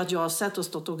rum tror att jag har sett och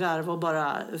stått och garv och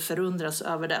bara förundras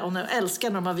över det? Och jag älskar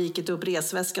när de har vikit upp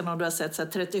resväskan och du har sett så här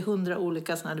 30-100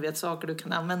 olika såna, du vet, saker du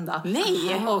kan använda.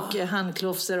 Nej! Och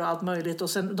handklofser och allt möjligt. Och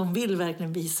sen, de vill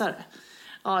verkligen visa det.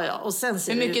 Ja. Och sen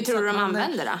hur mycket tror du de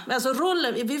använder då? Men alltså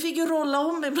vi fick ju rolla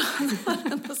om ibland.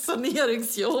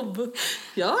 Saneringsjobb.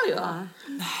 Ja.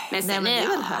 Men det är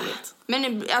väl härligt.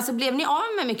 Men alltså, blev ni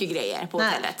av med mycket grejer på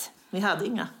hotellet? Vi hade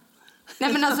inga.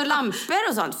 Nej men alltså lampor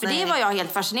och sånt, för det var jag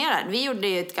helt fascinerad. Vi gjorde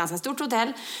ju ett ganska stort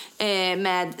hotell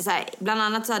med så här, bland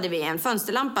annat så hade vi en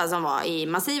fönsterlampa som var i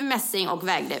massiv mässing och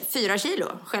vägde 4 kilo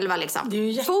själva liksom. Det är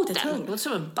ju jättetungt. Det var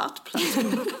som en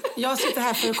buttplug. Jag sitter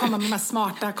här för att komma med de här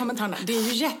smarta kommentarerna. Det är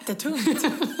ju jättetungt.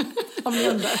 Om ni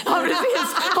undrar. Ja,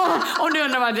 precis. Om du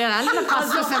undrar vad den här lilla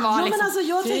passusen var liksom. Men alltså,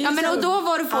 jag tänkte men och då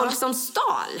var det folk som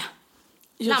stal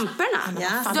lamporna. Ja,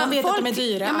 de vet att de är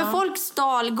dyra. Ja, men folk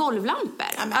stal golvlampor.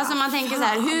 Alltså man tänker så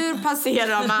här, hur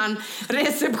passerar man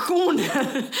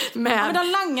receptioner med... Ja, men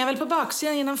de langar väl på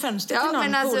baksidan genom fönstret till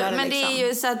någon polare, men det liksom. är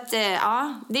ju så att,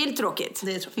 det är tråkigt.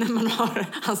 Det är tråkigt. När man har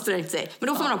ansträngt sig. Men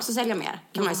då får man också sälja mer,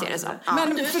 kan man ju se det så. Ja.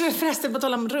 Men förresten, på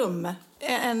tal om rum.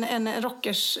 En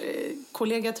rockers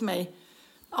kollega till mig,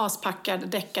 aspackad,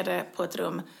 däckade på ett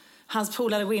rum. Hans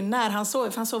polare går in när han sover,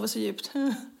 för han sover så djupt.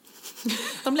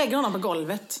 De lägger honom på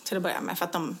golvet till att börja med för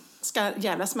att de ska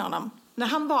jävlas med honom. När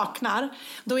han vaknar,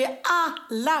 då är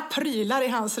alla prylar i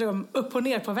hans rum upp och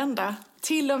ner på vända.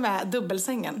 Till och med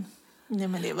dubbelsängen. Nej,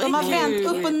 men det var de har vänt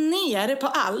upp och ner på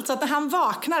allt, så att när han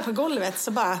vaknar på golvet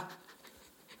så bara...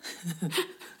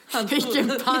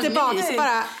 Lite bak,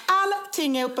 bara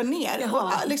allting är upp och ner.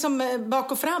 Och liksom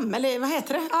bak och fram, eller vad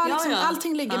heter det? Ja, liksom,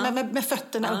 allting ligger med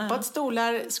fötterna uppåt.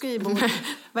 Stolar, skrivbord,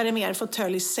 vad är det mer?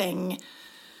 Fåtölj, säng.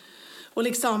 Och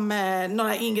liksom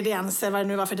några ingredienser, vad det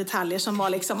nu var för detaljer som var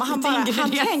liksom. Och han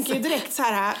tänker ju direkt så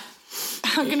här.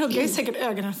 Han gnuggar ju säkert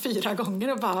ögonen 4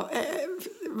 gånger och bara,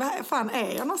 vad fan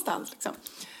är jag någonstans liksom?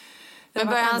 Men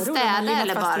börjar han städa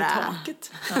eller bara?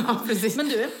 Ja, precis. Men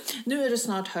du, nu är det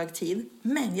snart hög tid.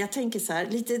 Men jag tänker så här,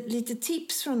 lite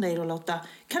tips från dig då, Lotta.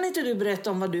 Kan inte du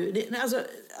berätta om vad du...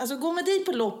 Alltså gå med dig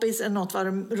på loppis är något var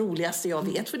det roligaste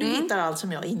jag vet. För du hittar allt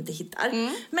som jag inte hittar.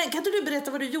 Men kan inte du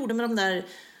berätta vad du gjorde med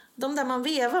de där man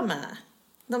vevar med?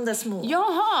 De där små...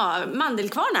 Jaha,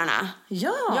 mandelkvarnarna.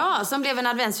 Ja, som blev en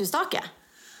adventsljusstake.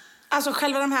 Alltså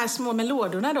själva de här små med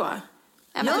lådorna då?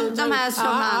 Ja, men de här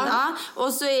som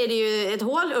och så är det ju ett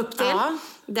hål upp till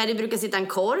där det brukar sitta en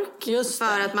kork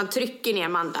för att man trycker ner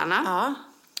mandlarna. Ja.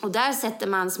 Och där sätter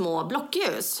man små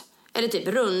blockljus. Eller typ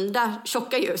runda,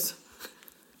 tjocka ljus.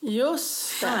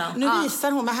 Just det. Nu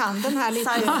visar hon med handen här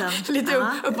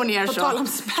lite upp och ner på så. På tal om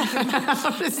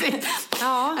sperma. Precis.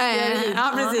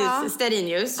 Precis.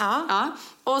 Stearinljus. Ja.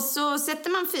 Och så sätter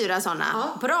man 4 sådana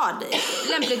på rad.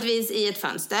 Lämpligtvis i ett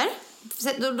fönster.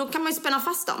 Då kan man ju spänna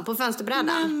fast dem på fönsterbrädan.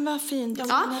 Men vad fint.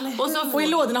 Och i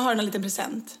lådorna har du en liten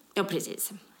present. Ja,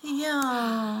 precis.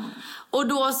 Ja. Och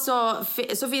då så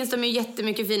finns de ju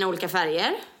jättemycket fina olika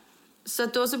färger. Så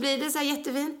att då så blir det så här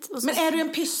jättefint. Och så... Men är du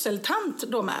en pysseltant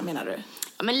då med, menar du?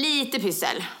 Ja, men lite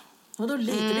pyssel. Och då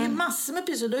lite, det är massor med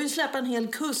pyssel. Du har ju släppt en hel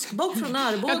kuskbock från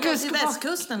Arboga till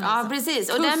västkusten. Ja, precis.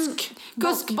 Och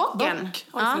kuskbocken.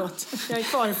 Oj, förlåt. Jag är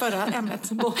kvar i förra ämnet.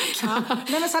 Bock.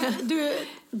 Nej, men så att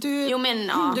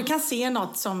du kan se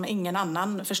något som ingen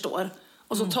annan förstår.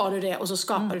 Och så tar du det och så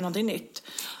skapar du någonting nytt.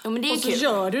 Jo, men det är och så kul.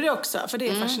 gör du det också, för det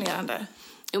är fascinerande.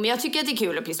 Jo, men jag tycker att det är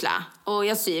kul att pyssla. Och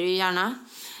jag syr ju gärna.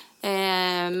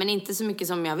 Men inte så mycket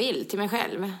som jag vill till mig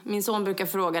själv. Min son brukar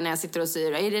fråga när jag sitter och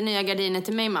syr: är det nya gardiner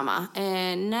till mig, mamma?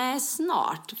 Nej,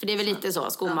 snart. För det är väl lite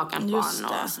så, skomakarens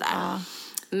barn och sådär. Ja.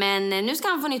 Men nu ska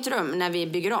han få nytt rum när vi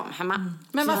bygger om hemma.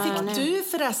 Men vad fick du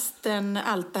förresten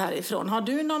allt det här ifrån? Har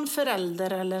du någon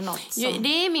förälder eller något som...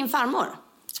 Det är min farmor.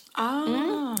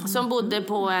 Som bodde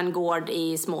på en gård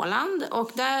i Småland.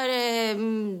 Och där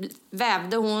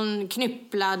vävde hon,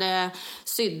 knypplade,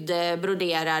 sydde,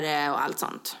 broderade och allt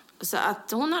sånt. Så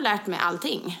att hon har lärt mig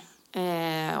allting.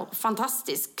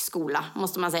 Fantastisk skola,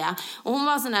 måste man säga. Och hon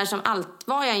var sån där som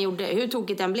vad jag gjorde, hur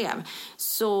tokigt den blev,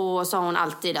 så sa hon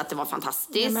alltid att det var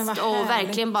fantastiskt. Och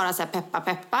verkligen bara så här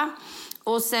peppa.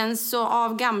 Och sen så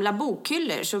av gamla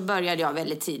bokhyllor så började jag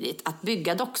väldigt tidigt att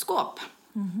bygga dockskåp.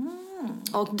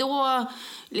 Och då,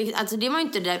 alltså det var ju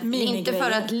inte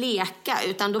för att leka,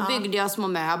 utan då byggde jag små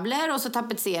möbler och så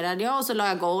tapetserade jag och så la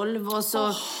jag golv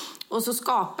och så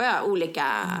skapade jag olika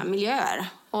miljöer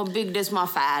och byggde små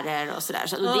affärer och sådär.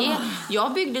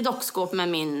 Jag byggde dockskåp med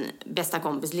min bästa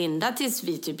kompis Linda tills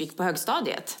vi typ gick på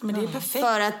högstadiet. Men det är perfekt.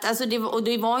 För att, alltså,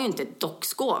 det var ju inte ett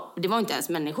dockskåp. Det var inte ens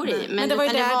människor i. Men det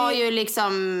var ju ju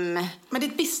liksom... Men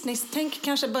ditt business-tänk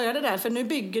kanske började där. För nu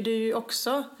bygger du ju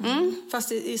också.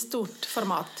 Fast i stort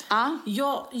format. Ja.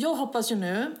 Jag hoppas ju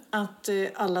nu att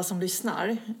alla som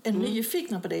lyssnar är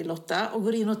nyfikna på dig, Lotta. Och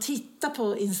går in och tittar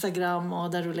på Instagram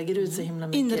och där du lägger ut så himla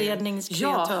mycket.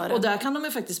 Inredningskreatörer. Ja, och där kan de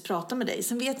ju faktiskt prata med dig.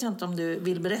 Sen vet jag inte om du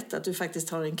vill berätta att du faktiskt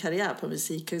har en karriär på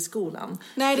Musikhögskolan.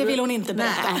 Nej, det vill hon inte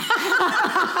berätta.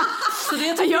 Så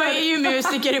jag är ju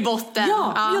musiker i botten.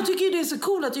 Ja, jag tycker ju det är så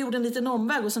coolt att du gjorde en liten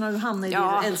omväg och sen har du hamnat i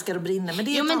det du älskar och brinner. Men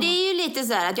det är det är ju lite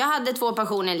så här att jag hade 2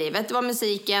 passioner i livet. Det var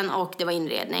musiken och det var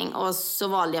inredning. Och så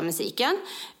valde jag musiken.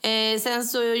 Sen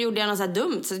så gjorde jag något så här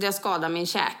dumt så att jag skadade min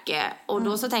käke. Och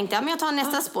då så tänkte jag, men jag tar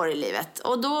nästa spår i livet.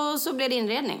 Och då så blev det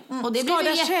inredning. Och det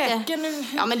blev käken nu?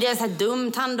 Ja, men det är så här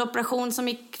dum tandoperation som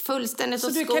gick fullständigt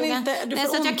åt skogen.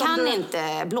 Så att jag kan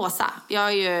inte blåsa. Jag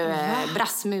är ju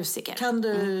brassmusiker. Kan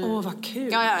du... vad kul.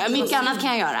 Ja, mycket annat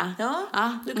kan jag göra.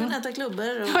 Ja, du kan äta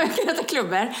klubbor. Och... Ja, jag kan äta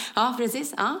klubbor. Ja,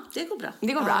 precis. Ja. Det går bra.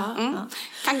 Det går bra.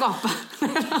 Kan gapa.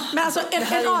 Men alltså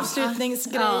en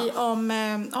avslutningsgrej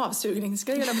om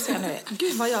avsugningsgrej, jag säga nu.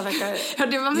 Gud vad jag verkar... Ja,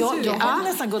 det var med jag har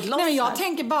nästan gått loss. Nej, jag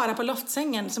tänker bara på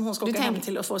loftsängen som hon ska åka hem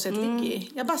till och få sig ett ligg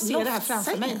i. Jag bara ser det här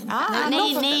framför mig.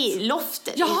 Nej,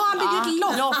 loftet. Jaha, han byggde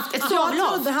ett loft. Ett jag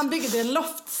trodde han byggde en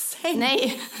loftsäng.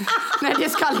 Nej, det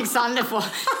ska Alexander få.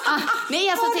 Nej,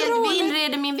 jag sa till att vi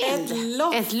inreder min vind.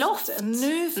 Ett loft.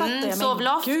 Nu fattar jag.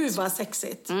 Sovloft. Gud vad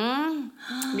sexigt.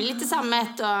 Det blir lite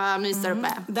sammet och mys där uppe.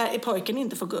 Där är pojken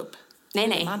inte får gå upp.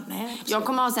 Nej. Jag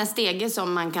kommer ha en stege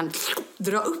som man kan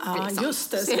dra upp. Ja, liksom.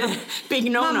 Just det. Big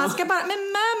no-no. Mamma ska bara, men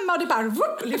mamma, och du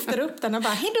bara lyfter upp den och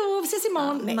bara, hejdå, vi ses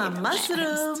imorgon. Mammas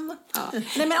rum.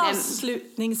 Nej, men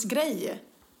avslutningsgrej.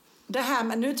 Det här,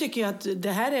 men nu tycker jag att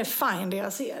det här är fine det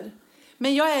jag ser.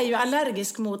 Men jag är ju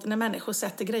allergisk mot när människor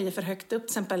sätter grejer för högt upp.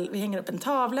 Till exempel, vi hänger upp en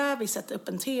tavla, vi sätter upp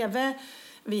en tv,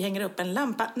 vi hänger upp en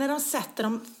lampa. När de sätter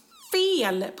dem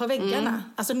fel på väggarna,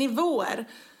 alltså nivåer.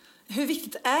 Hur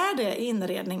viktigt är det i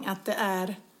inredning att det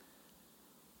är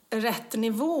rätt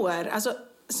nivåer? Alltså,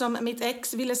 som mitt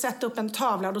ex ville sätta upp en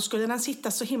tavla och då skulle den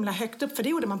sitta så himla högt upp. För det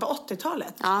gjorde man på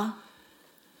 80-talet. Ja.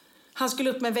 Han skulle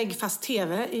upp med väggfast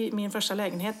tv i min första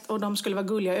lägenhet. Och de skulle vara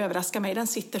gulliga och överraska mig. Den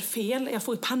sitter fel. Jag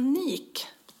får panik.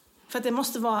 För att det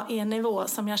måste vara en nivå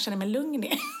som jag känner mig lugn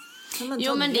i.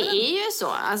 Jo, men det är ju så.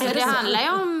 Alltså, det handlar ju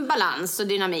om balans och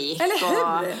dynamik. Eller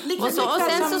hur? Och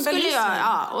sen så skulle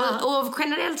jag... Och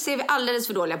generellt ser vi alldeles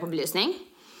för dåliga på belysning.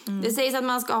 Det sägs att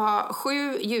man ska ha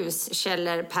 7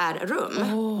 ljuskällor per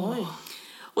rum.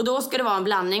 Och då ska det vara en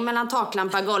blandning mellan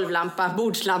taklampa, golvlampa,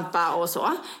 bordslampa och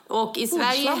så. Och i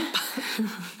Sverige...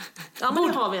 Ja, men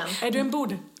det har vi en. Är du en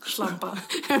bordslampa?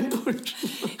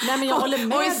 Nej, men jag håller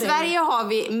med och i dig. Sverige har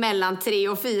vi mellan 3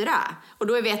 och 4. Och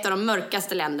då är vi ett av de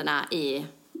mörkaste länderna i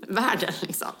världen,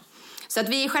 liksom. Så att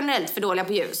vi är generellt för dåliga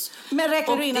på ljus. Men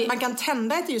räknar du in att man kan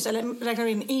tända ett ljus eller räknar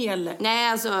du in el? Nej,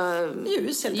 alltså...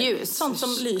 Ljus. Sånt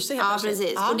som lyser helt plötsligt.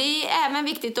 Precis. Ja. Och det är även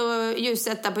viktigt att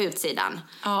ljussätta på utsidan.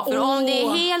 För om det är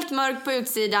helt mörkt på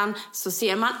utsidan så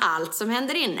ser man allt som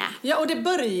händer inne. Ja, och det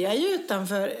börjar ju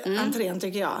utanför entrén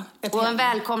tycker jag. Och en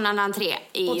välkomnande entré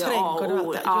är ju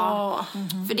trädgård. Ja.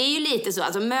 För det är ju lite så.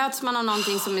 Alltså, möts man av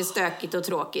någonting som är stökigt och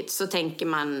tråkigt så tänker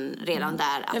man redan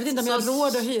där att... Jag vet inte om jag har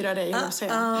råd att hyra dig.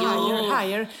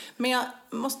 Higher. Men jag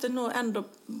måste nog ändå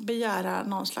begära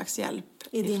någon slags hjälp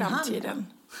i framtiden.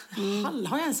 Hall,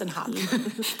 har jag ens en hall?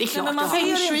 Det är klart. Men man får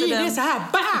inte det är så här,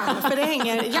 bam! För det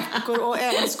hänger jackor och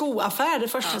även skoaffär det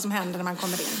första som händer när man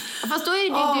kommer in. Fast då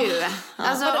är det du.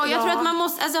 Alltså, och jag tror att man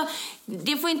måste... Alltså,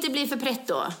 det får inte bli för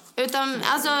pretto. Utan,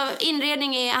 alltså,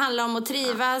 inredning handlar om att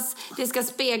trivas. Det ska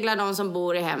spegla de som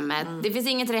bor i hemmet. Det finns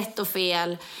inget rätt och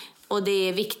fel. Och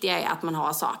det viktiga är att man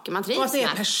har saker man trivs med. Och att det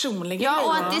är personliga grejer. Ja,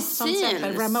 och att det som syns. Som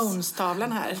till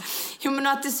Ramones-tavlan här. Jo, men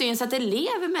att det syns att det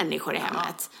lever människor i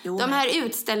hemmet. De här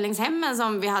utställningshemmen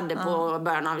som vi hade på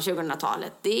början av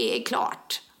 2000-talet, det är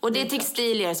klart. Och det är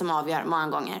textilier som avgör många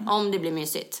gånger. Om det blir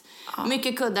mysigt.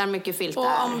 Mycket kuddar, mycket filtar.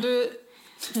 Och om du...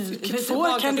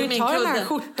 kan du ta den här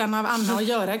skjortan av Anna och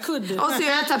göra kudd? Och så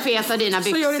gör jag tapet av dina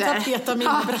byxor. Så gör du tapet av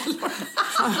mina brallor.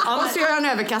 Och så gör jag en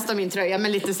överkast av min tröja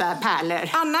med lite så här pärlor.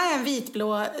 Anna är en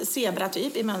vitblå zebra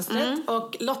typ i mönstret.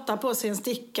 Och Lotta på sig en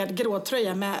stickad grå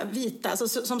tröja med vita, alltså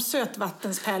som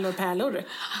sötvattenspärlor.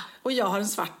 Och jag har en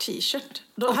svart t-shirt.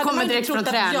 Då och hade kommer man direkt trott från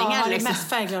att träningen. jag har Liksom. det mest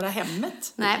färgglada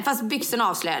hemmet. Nej, fast byxorna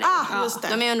avslöjar det. Just det.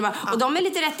 De är underbara. Och de är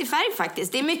lite rätt i färg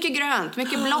faktiskt. Det är mycket grönt,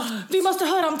 mycket blått. Vi måste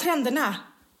höra om trenderna.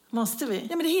 Måste vi?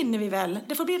 Ja, men det hinner vi väl.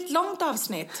 Det får bli ett långt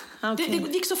avsnitt. Okay.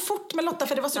 Det gick så fort med Lotta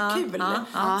för det var så kul.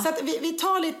 Så att vi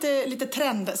tar lite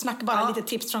trendsnack, bara lite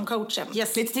tips från coachen.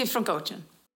 Yes, lite tips från coachen.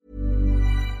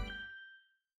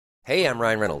 Hey, I'm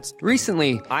Ryan Reynolds.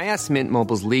 Recently, I asked Mint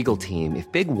Mobile's legal team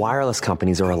if big wireless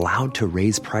companies are allowed to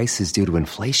raise prices due to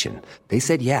inflation. They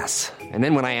said yes. And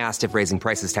then when I asked if raising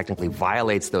prices technically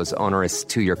violates those onerous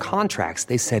 2-year contracts,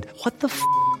 they said, "What the f***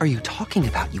 are you talking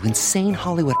about, you insane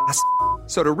Hollywood ass?"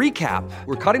 So to recap,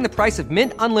 we're cutting the price of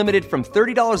Mint Unlimited from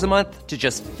 $30 a month to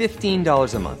just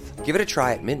 $15 a month. Give it a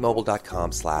try at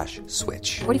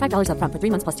mintmobile.com/switch. $45 up front for 3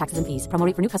 months plus taxes and fees. Promo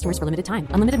rate for new customers for limited time.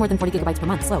 Unlimited more than 40 gigabytes per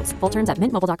month. Slows full terms at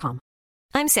mintmobile.com.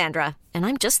 I'm Sandra, and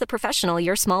I'm just the professional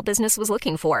your small business was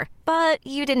looking for. But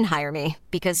you didn't hire me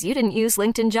because you didn't use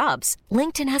LinkedIn Jobs.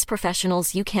 LinkedIn has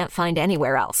professionals you can't find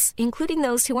anywhere else, including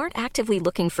those who aren't actively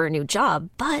looking for a new job,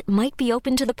 but might be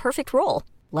open to the perfect role,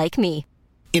 like me.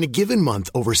 In a given month,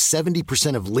 over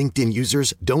 70% of LinkedIn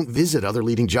users don't visit other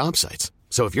leading job sites.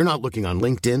 So if you're not looking on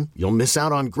LinkedIn, you'll miss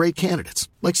out on great candidates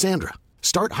like Sandra.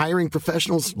 Start hiring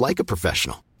professionals like a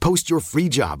professional. Post your free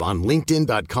job on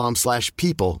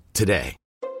linkedin.com/people today.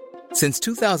 Since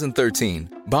 2013,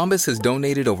 Bombas has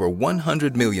donated over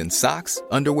 100 million socks,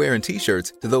 underwear, and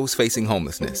T-shirts to those facing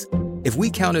homelessness. If we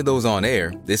counted those on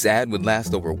air, this ad would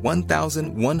last over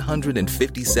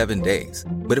 1,157 days.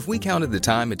 But if we counted the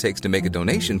time it takes to make a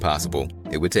donation possible,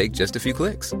 it would take just a few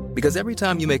clicks. Because every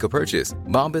time you make a purchase,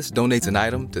 Bombas donates an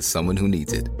item to someone who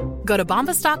needs it. Go to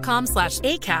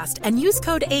bombas.com/ACAST and use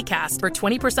code ACAST for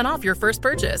 20% off your first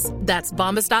purchase. That's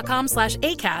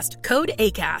bombas.com/ACAST, code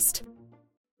ACAST.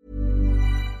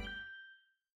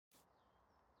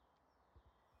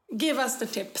 Give us the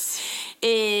tips.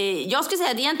 Jag skulle säga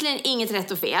att det är egentligen inget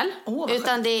rätt och fel.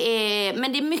 Utan men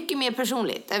det är mycket mer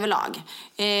personligt överlag.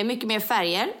 Mycket mer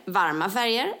färger, varma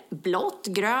färger. Blått,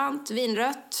 grönt,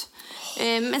 vinrött.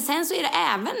 Men sen så är det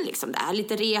även liksom det här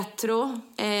lite retro.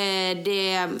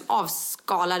 Det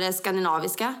avskalade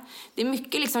skandinaviska. Det är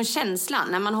mycket liksom känslan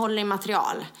när man håller i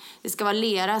material. Det ska vara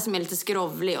lera som är lite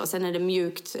skrovlig. Och sen är det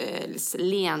mjukt,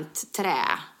 lent trä.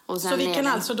 Så vi kan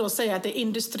alltså då säga att det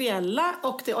industriella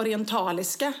och det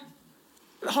orientaliska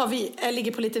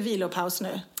ligger på lite vilopaus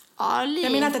nu. Ja,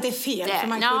 jag menar inte att det är fel, för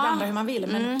man kan ju blanda hur man vill.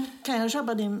 Men... Kan jag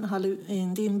köpa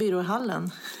din byrå i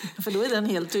hallen? För då är den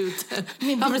helt ute.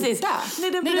 Ja, precis.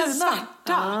 Nej, den svarta.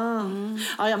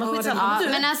 Ja, men skitsamma.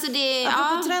 Men alltså det...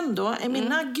 Apropå trend då, är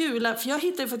mina gula... För jag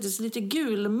hittade faktiskt lite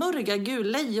gulmurriga,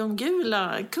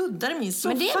 lejongula kuddar i min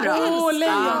soffa. Men det är bra.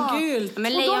 Lejongult.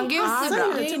 Men lejongult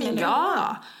är bra.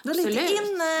 Ja, det är lite inne. Ja,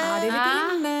 det är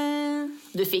lite inne.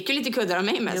 Du fick ju lite kuddar av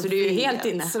mig med, så du är ju helt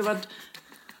inne. Så det var...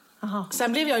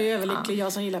 Sen blev jag ju överlycklig,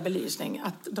 jag som gillar belysning,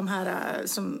 att de här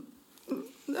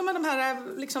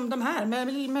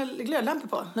med glödlampor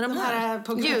på. Men de här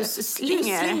på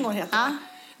ljusslingor heter det.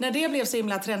 När det blev så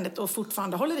himla trendigt och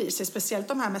fortfarande håller i sig, speciellt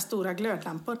de här med stora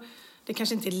glödlampor. Det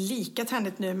kanske inte är lika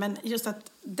trendigt nu, men just att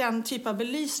den typ av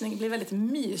belysning blir väldigt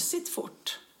mysigt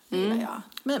fort. Ja.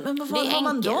 Men vad har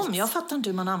man dem? Jag fattar inte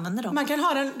hur man använder dem. Man kan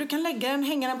ha den, du kan lägga den,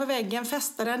 hänga den på väggen,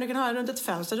 fästa den, du kan ha den runt ett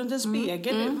fönster, runt en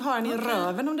spegel, du har den i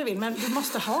röven om du vill, men du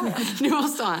måste ha den. Du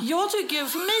måste ha den. Jag tycker,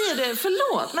 för mig är det,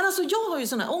 förlåt, men alltså jag har ju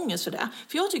sån här ångest för det.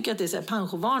 För jag tycker att det är så här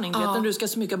pensiovarning, vet, när du ska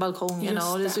smycka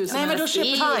balkongerna och det ser ut som men då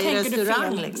tänker du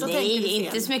fel. Liksom. Nej,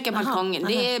 inte smycka balkongen.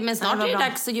 Men snart är det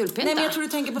dags att julpynta. Nej, men jag tror du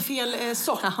tänker på fel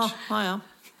sort. Ja.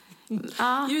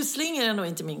 Ljusslingor är nog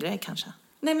inte min grej kanske.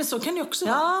 Nej, men så kan det också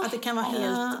vara. Att det kan vara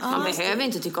helt... Man behöver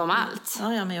inte tycka om allt.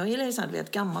 Ja, men jag gillar ju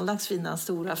sånt, gammaldags fina,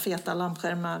 stora, feta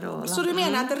lampskärmar och Så du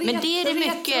menar att men det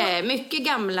är det mycket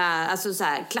gamla, alltså så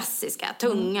här klassiska,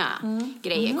 tunga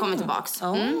grejer kommer tillbaks.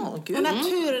 Och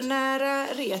naturnära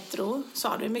retro,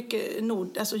 sa du, mycket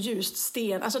alltså ljust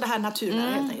sten, alltså det här naturnära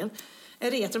helt enkelt.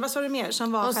 Retro, vad sa du mer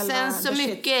som var och sen så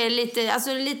mycket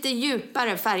lite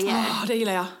djupare färger. Det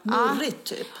gillar jag. Murrigt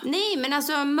typ. Nej, men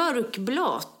alltså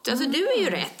mörkblått. Alltså du är ju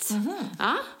rätt.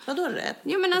 Ja. Vadå rätt?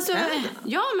 Jo, men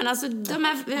alltså de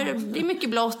här, det är mycket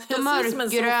blått och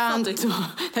mörkgrönt.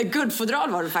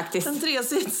 Guldfodral var det faktiskt. En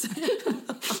tresits.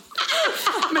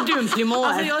 Med dumplymår.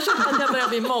 Alltså jag känner att jag börjar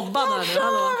bli mobbad här nu.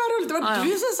 Vad roligt. Det var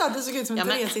du som sa att det såg ut som en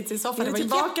tresits i soffan. Det var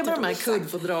tillbaka med de här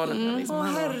kuddfodralen.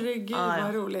 Herregud,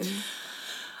 vad roligt.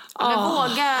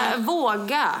 Men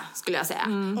våga skulle jag säga.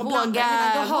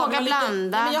 Våga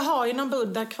blanda. Men jag har ju någon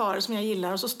Buddha kvar som jag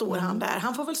gillar och så står han där.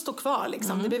 Han får väl stå kvar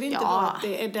liksom. Det behöver inte vara att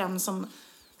det är den som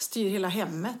styr hela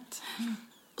hemmet.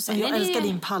 Och jag älskar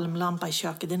din palmlampa i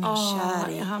köket, den är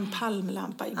kär i. Jag har en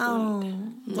palmlampa i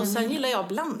guld. Och sen gillar jag att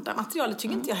blanda materialet,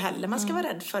 tycker inte jag heller. Man ska vara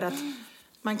rädd för att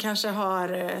man kanske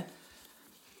har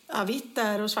vitt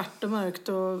där och svart och mörkt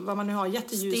och vad man nu har,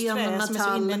 jätteljust trä som är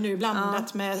så inne nu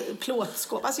blandat med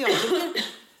plåtskåp. Alltså jag tycker,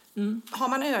 har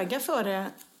man öga för det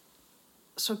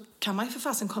så kan man ju för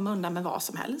fasen komma undan med vad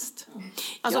som helst.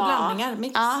 Alltså blandningar,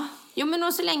 mix. Ja. Jo, men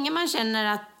och så länge man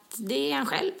känner att det är en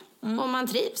själv och man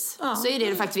trivs så är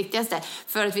det faktiskt viktigaste.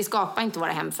 För att vi skapar inte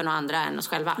våra hem för några andra än oss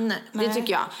själva. Det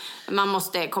tycker jag. Man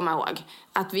måste komma ihåg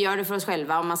att vi gör det för oss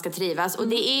själva om man ska trivas. Och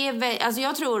det är, alltså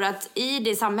jag tror att i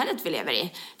det samhället vi lever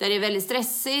i, där det är väldigt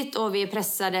stressigt och vi är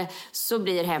pressade, så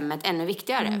blir hemmet ännu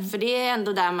viktigare. För det är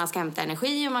ändå där man ska hämta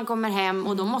energi och man kommer hem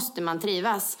och då måste man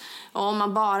trivas. Och om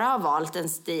man bara har valt en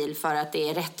stil för att det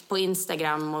är rätt på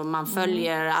Instagram och man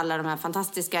följer alla de här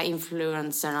fantastiska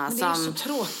influencerna det är så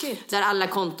tråkigt. Där alla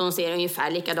konton ser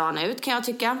ungefär likadana ut, kan jag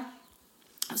tycka.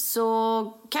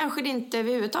 Så kanske det inte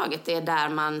överhuvudtaget är där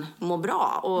man mår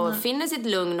bra och finner sitt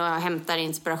lugn och hämtar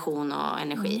inspiration och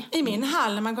energi. I min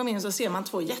hall när man kommer in så ser man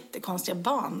 2 jättekonstiga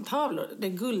barntavlor. Det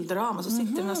är guldram och så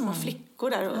sitter det några små flickor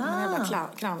där och en jävla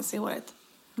krans i håret.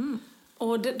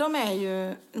 Och de är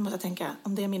ju, nu måste jag tänka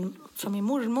om det är från min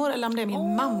mormor eller om det är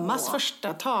min mammas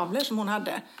första tavlor som hon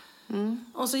hade.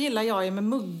 Och så gillar jag ju med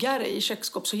muggar i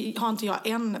köksskåp, så har inte jag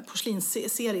en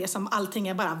porslinsserie som allting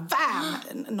är bara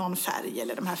någon färg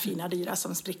eller de här fina dyra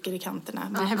som spricker i kanterna.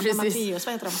 Matteus,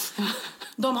 vad heter de?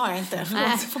 De har jag inte,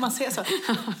 får man säga så.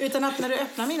 Utan att när du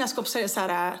öppnar mina skåp så är det så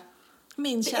här,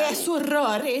 det är så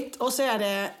rörigt och så är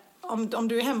det, om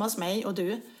du är hemma hos mig och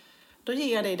då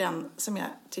ger jag dig den som jag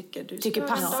tycker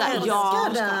passar.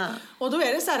 Ja. Och då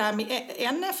är det så här,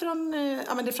 en är från,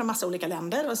 det är från massa olika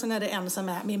länder och sen är det en som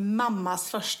är min mammas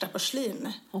första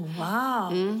porslin.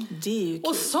 Wow, det är ju kul.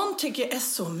 Och sånt tycker jag är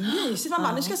så mysigt. Man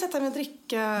bara, nu ska jag sätta mig och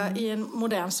dricka i en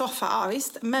modern soffa,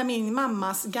 visst. Med min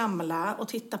mammas gamla och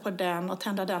titta på den och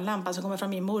tända den lampan som kommer från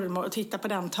min mormor och titta på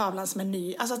den tavlan som är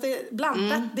ny. Alltså att det är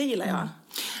blandat, det gillar jag.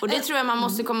 Och det tror jag man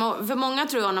måste komma, för många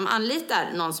tror jag om de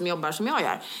anlitar någon som jobbar som jag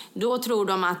gör, då tror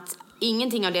de att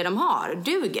ingenting av det de har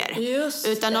duger.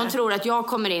 Utan de tror att jag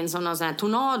kommer in som någon sån här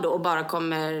tornado och bara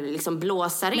kommer liksom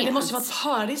blåsa rent. Men det måste vara ett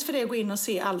paradis för dig att gå in och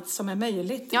se allt som är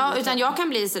möjligt. Ja, utan jag kan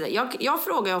bli sådär. Jag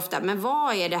frågar ofta, men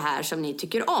vad är det här som ni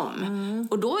tycker om?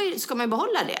 Och då ska man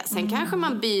behålla det. Sen kanske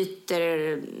man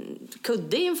byter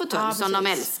kudde i en fåtölj som de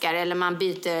älskar. Eller man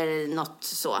byter något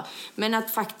så. Men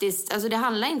att faktiskt, alltså det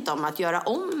handlar inte om att göra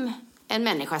om en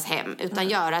människas hem, utan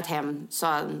göra ett hem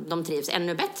så de trivs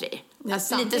ännu bättre i.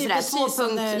 Alltså lite sådär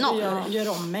 2.0. Gör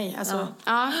om mig, alltså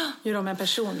gör om en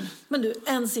person. Men du,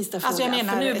 en sista fråga. Alltså jag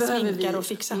menar, nu behöver vi och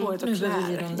fixa håret och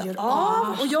kläder.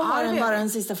 Och jag har bara en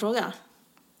sista fråga.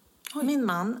 Min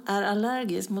man är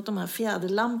allergisk mot de här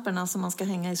fjäderlamporna som man ska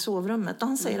hänga i sovrummet. Och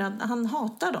han säger att han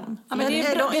hatar dem. Ja, men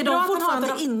är de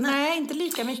fortfarande inne? Nej, inte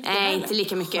lika mycket. Nej, inte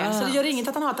lika mycket. Så det gör inget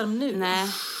att han hatar dem nu? Nej.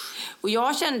 Och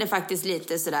jag kände faktiskt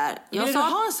lite sådär. Vill du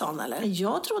ha en sån eller?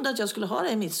 Jag trodde att jag skulle ha det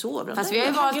i mitt sovrum. Fast vi har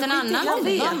ju valt en annan. Jag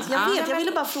vet. Jag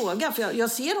ville bara fråga för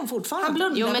jag ser dem fortfarande.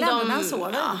 Han blundar när han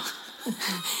sover. Ja.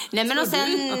 Nej, men, och sen,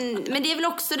 men det är väl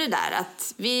också det där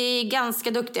att vi är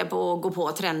ganska duktiga på att gå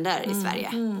på trender i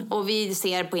Sverige. Och vi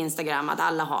ser på Instagram att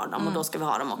alla har dem och då ska vi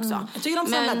ha dem också. Jag tycker de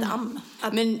samlar damm.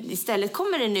 Men istället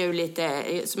kommer det nu lite,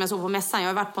 som jag såg på mässan, jag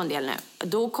har varit på en del nu.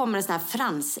 Då kommer det såna här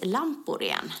franslampor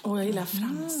igen. Jag gillar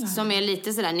fransar. Som är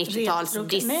lite sådär 90-tals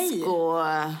disco.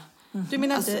 Du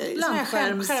menar inte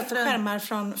skärmar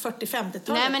från 40-50-talet?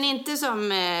 Nej, men inte som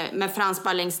med frans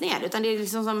bara längst ner. Utan det är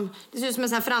liksom som, det ser ut som en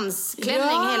sån här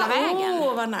fransklänning hela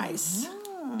vägen. Vad nice.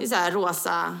 Det är så här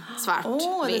rosa, svart,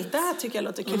 vitt. Det där tycker jag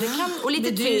låter kul. Och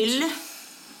lite tyll.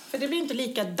 För det blir inte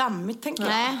lika dammigt, tänker jag.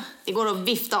 Nej, det går att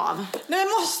vifta av. Nej,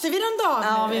 måste vi runda av?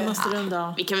 Ja, vi måste runda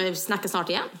av. Vi kan väl snacka snart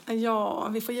igen. Ja,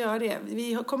 vi får göra det.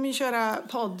 Vi kommer ju köra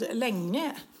podd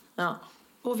länge. Ja.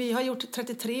 Och vi har gjort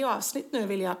 33 avsnitt nu,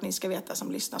 vill jag att ni ska veta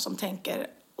som lyssnar, som tänker,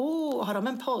 har de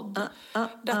en podd?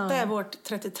 Detta är vårt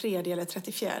 33 eller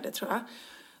 34, tror jag.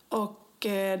 Och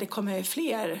det kommer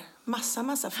fler,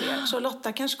 massa fler. Så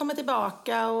Lotta kanske kommer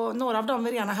tillbaka och några av dem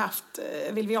vi redan har haft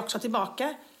vill vi också ha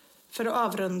tillbaka för att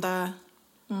avrunda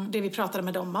det vi pratade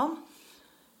med dem om.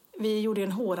 Vi gjorde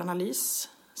en håranalys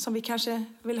som vi kanske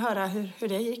vill höra hur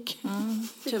det gick.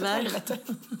 Tyvärr.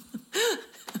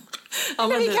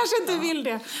 Eller vi kanske inte vill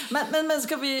det. Men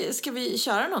ska vi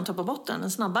köra någon topp och botten?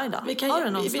 En snabba idag?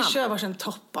 Vi kör varsin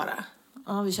topp bara.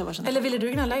 Ja, vi kör varsin topp. Eller ville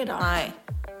du gnälla idag? Nej.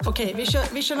 Okej,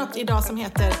 vi kör något idag som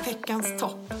heter veckans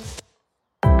topp.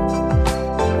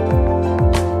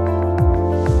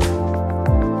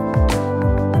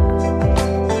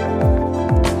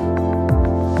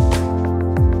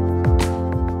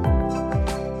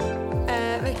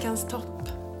 Veckans topp.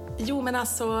 Jo, men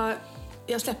alltså,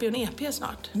 jag släpper ju en EP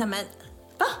snart. Nämen,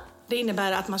 va? Det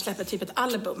innebär att man släpper typ ett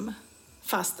album,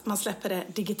 fast man släpper det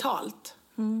digitalt.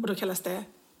 Och då kallas det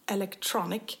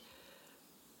Electronic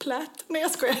Plat. Nej,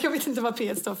 jag skojar. Jag vet inte vad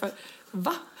P står för.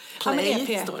 Va? Play, ja, men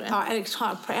EP står det. Ja,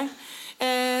 Electronic Play.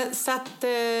 Så att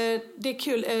det är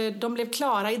kul. De blev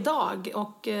klara idag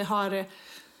och har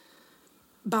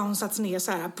bounceats ner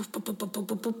så här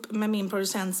med min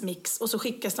producents mix. Och så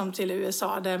skickas de till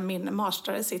USA där min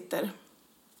masterare sitter.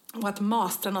 Och att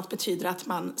mastra något betyder att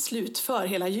man slutför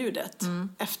hela ljudet.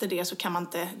 Efter det så kan man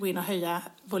inte gå in och höja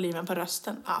volymen på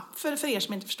rösten. Ja, för er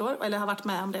som inte förstår eller har varit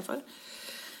med om det för.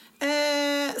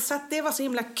 Så att det var så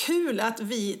himla kul att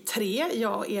vi tre,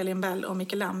 jag, Elin Bell och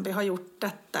Micke Lambi, har gjort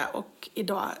detta. Och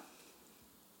idag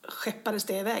skeppades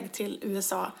det iväg till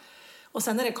USA. Och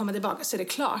sen när det kommer tillbaka så är det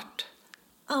klart.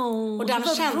 Och den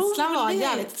känslan var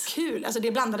jävligt kul. Alltså det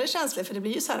är blandade känslor, för det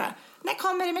blir ju så här: när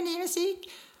kommer det med ny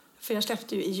musik? För jag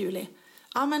släppte ju i juli.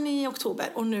 Ja, men i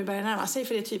oktober. Och nu börjar det närma sig,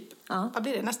 för det är typ, vad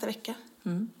blir det, nästa vecka?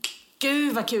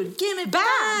 Gud vad kul. Give me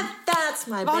back, that's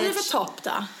my bitch. Vad har du för topp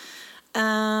då?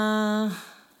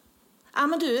 Ja,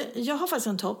 men du, jag har faktiskt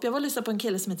en topp. Jag var och lyssnade på en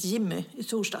kille som heter Jimmy i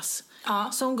torsdags.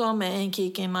 Som gav mig en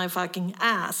kick in my fucking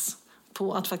ass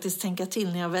på att faktiskt tänka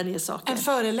till när jag väljer saker. En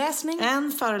föreläsning?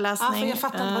 En föreläsning. Ja, för jag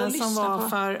fattar vad du som var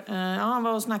på. Han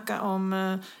var och snackade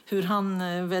om hur han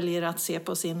väljer att se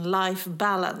på sin life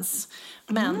balance.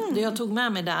 Men det jag tog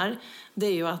med mig där, det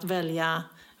är ju att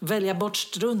välja bort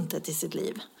struntet i sitt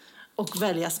liv. Och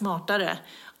välja smartare.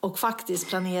 Och faktiskt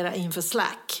planera inför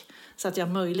Slack. Så att jag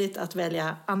har möjlighet att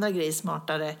välja andra grejer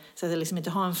smartare. Så att jag liksom inte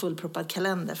har en fullproppad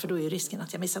kalender. För då är ju risken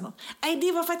att jag missar något. Nej,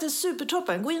 det var faktiskt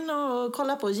supertoppen. Gå in och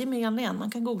kolla på Jimmy Janlén.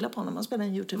 Man kan googla på honom. Man spelar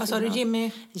en YouTube-film. Vad sa du,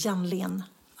 Jimmy? Janlén.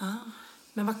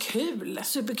 Men vad kul.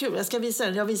 Superkul. Jag ska visa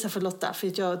den. Jag visar för Lotta. För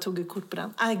att jag tog ett kort på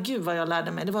den. Gud vad jag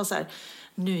lärde mig. Det var så här: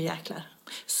 nu jäklar.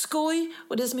 Skoj,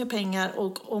 och det som är pengar.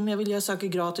 Och om jag vill göra saker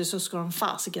gratis så ska de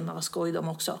fasiken vara skoj de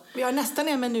också. Vi har nästan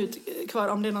en minut kvar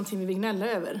om det är någonting vi vill gnälla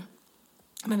över.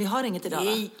 Men vi har inget idag.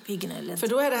 Nej, vi gnäller. För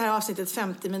då är det här avsnittet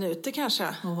 50 minuter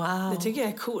kanske. Wow. Det tycker jag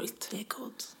är coolt. Det är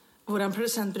coolt. Våran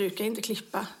producent brukar inte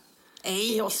klippa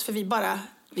i oss, för vi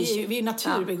är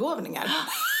naturbegåvningar.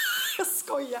 Ja. Jag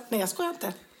skojar. Nej, jag skojar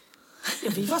inte.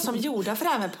 Ja, vi var som gjorda för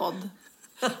det här med podd.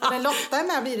 När Lotta är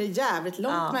med blir det jävligt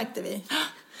långt, märkte vi.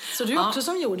 Så du är också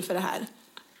som gjord för det här.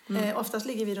 Oftast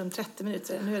ligger vi runt 30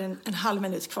 minuter. Nu är det en halv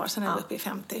minut kvar, sen är det uppe i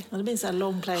 50. Och det blir så här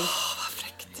long play. Vad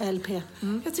fräckt. LP.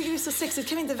 Jag tycker det är så sexigt.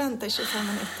 Kan vi inte vänta i 25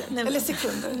 minuter? Eller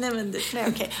sekunder? Nej, men Nej,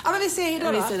 okej. Ja, men vi ser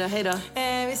hejdå då. Hejdå.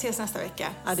 Vi ses nästa vecka.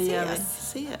 Ja, det gör vi.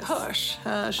 Ses. Hörs.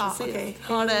 Ja, ses. Okay.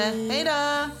 Ha det.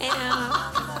 Hejdå.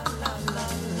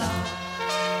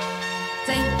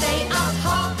 Tänk dig att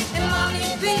ha en man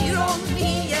i byrån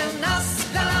i en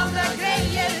ask bland andra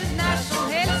grejer. När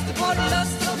som helst du får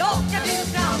lust så lockar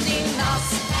du fram din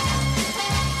ask.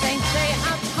 Tänk dig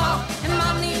att ha en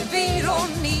man i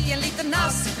byrån i en liten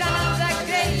ask bland andra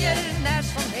grejer. När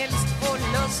som helst du får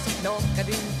lust så lockar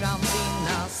du fram din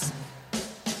ask.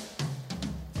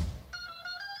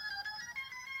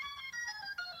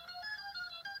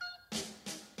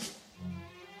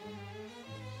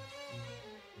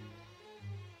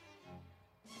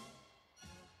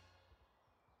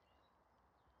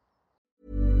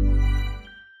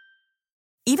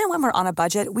 Even when we're on a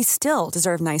budget, we still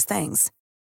deserve nice things.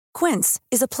 Quince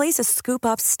is a place to scoop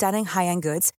up stunning high-end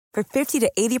goods for 50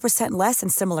 to 80% less than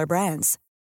similar brands.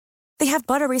 They have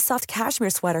buttery soft cashmere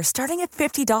sweaters starting at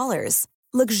 $50,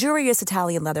 luxurious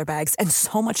Italian leather bags, and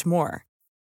so much more.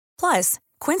 Plus,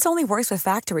 Quince only works with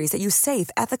factories that use safe,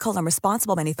 ethical, and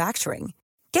responsible manufacturing.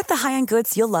 Get the high-end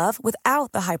goods you'll love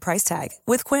without the high price tag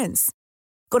with Quince.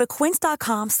 Go to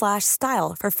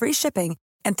quince.com/style for free shipping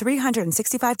and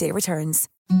 365-day returns.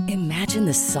 Imagine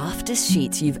the softest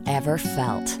sheets you've ever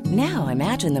felt. Now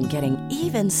imagine them getting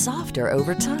even softer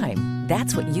over time.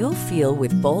 That's what you'll feel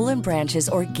with Boll & Branch's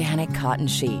organic cotton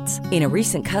sheets. In a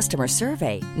recent customer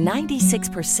survey,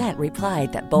 96%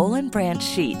 replied that Boll & Branch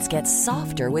sheets get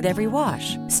softer with every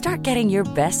wash. Start getting your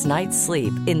best night's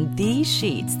sleep in these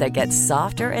sheets that get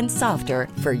softer and softer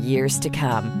for years to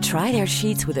come. Try their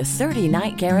sheets with a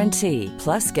 30-night guarantee.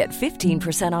 Plus, get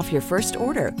 15% off your first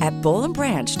order at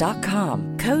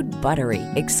bollandbranch.com. Code BUTTERY.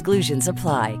 Exclusions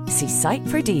apply. See site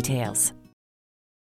for details.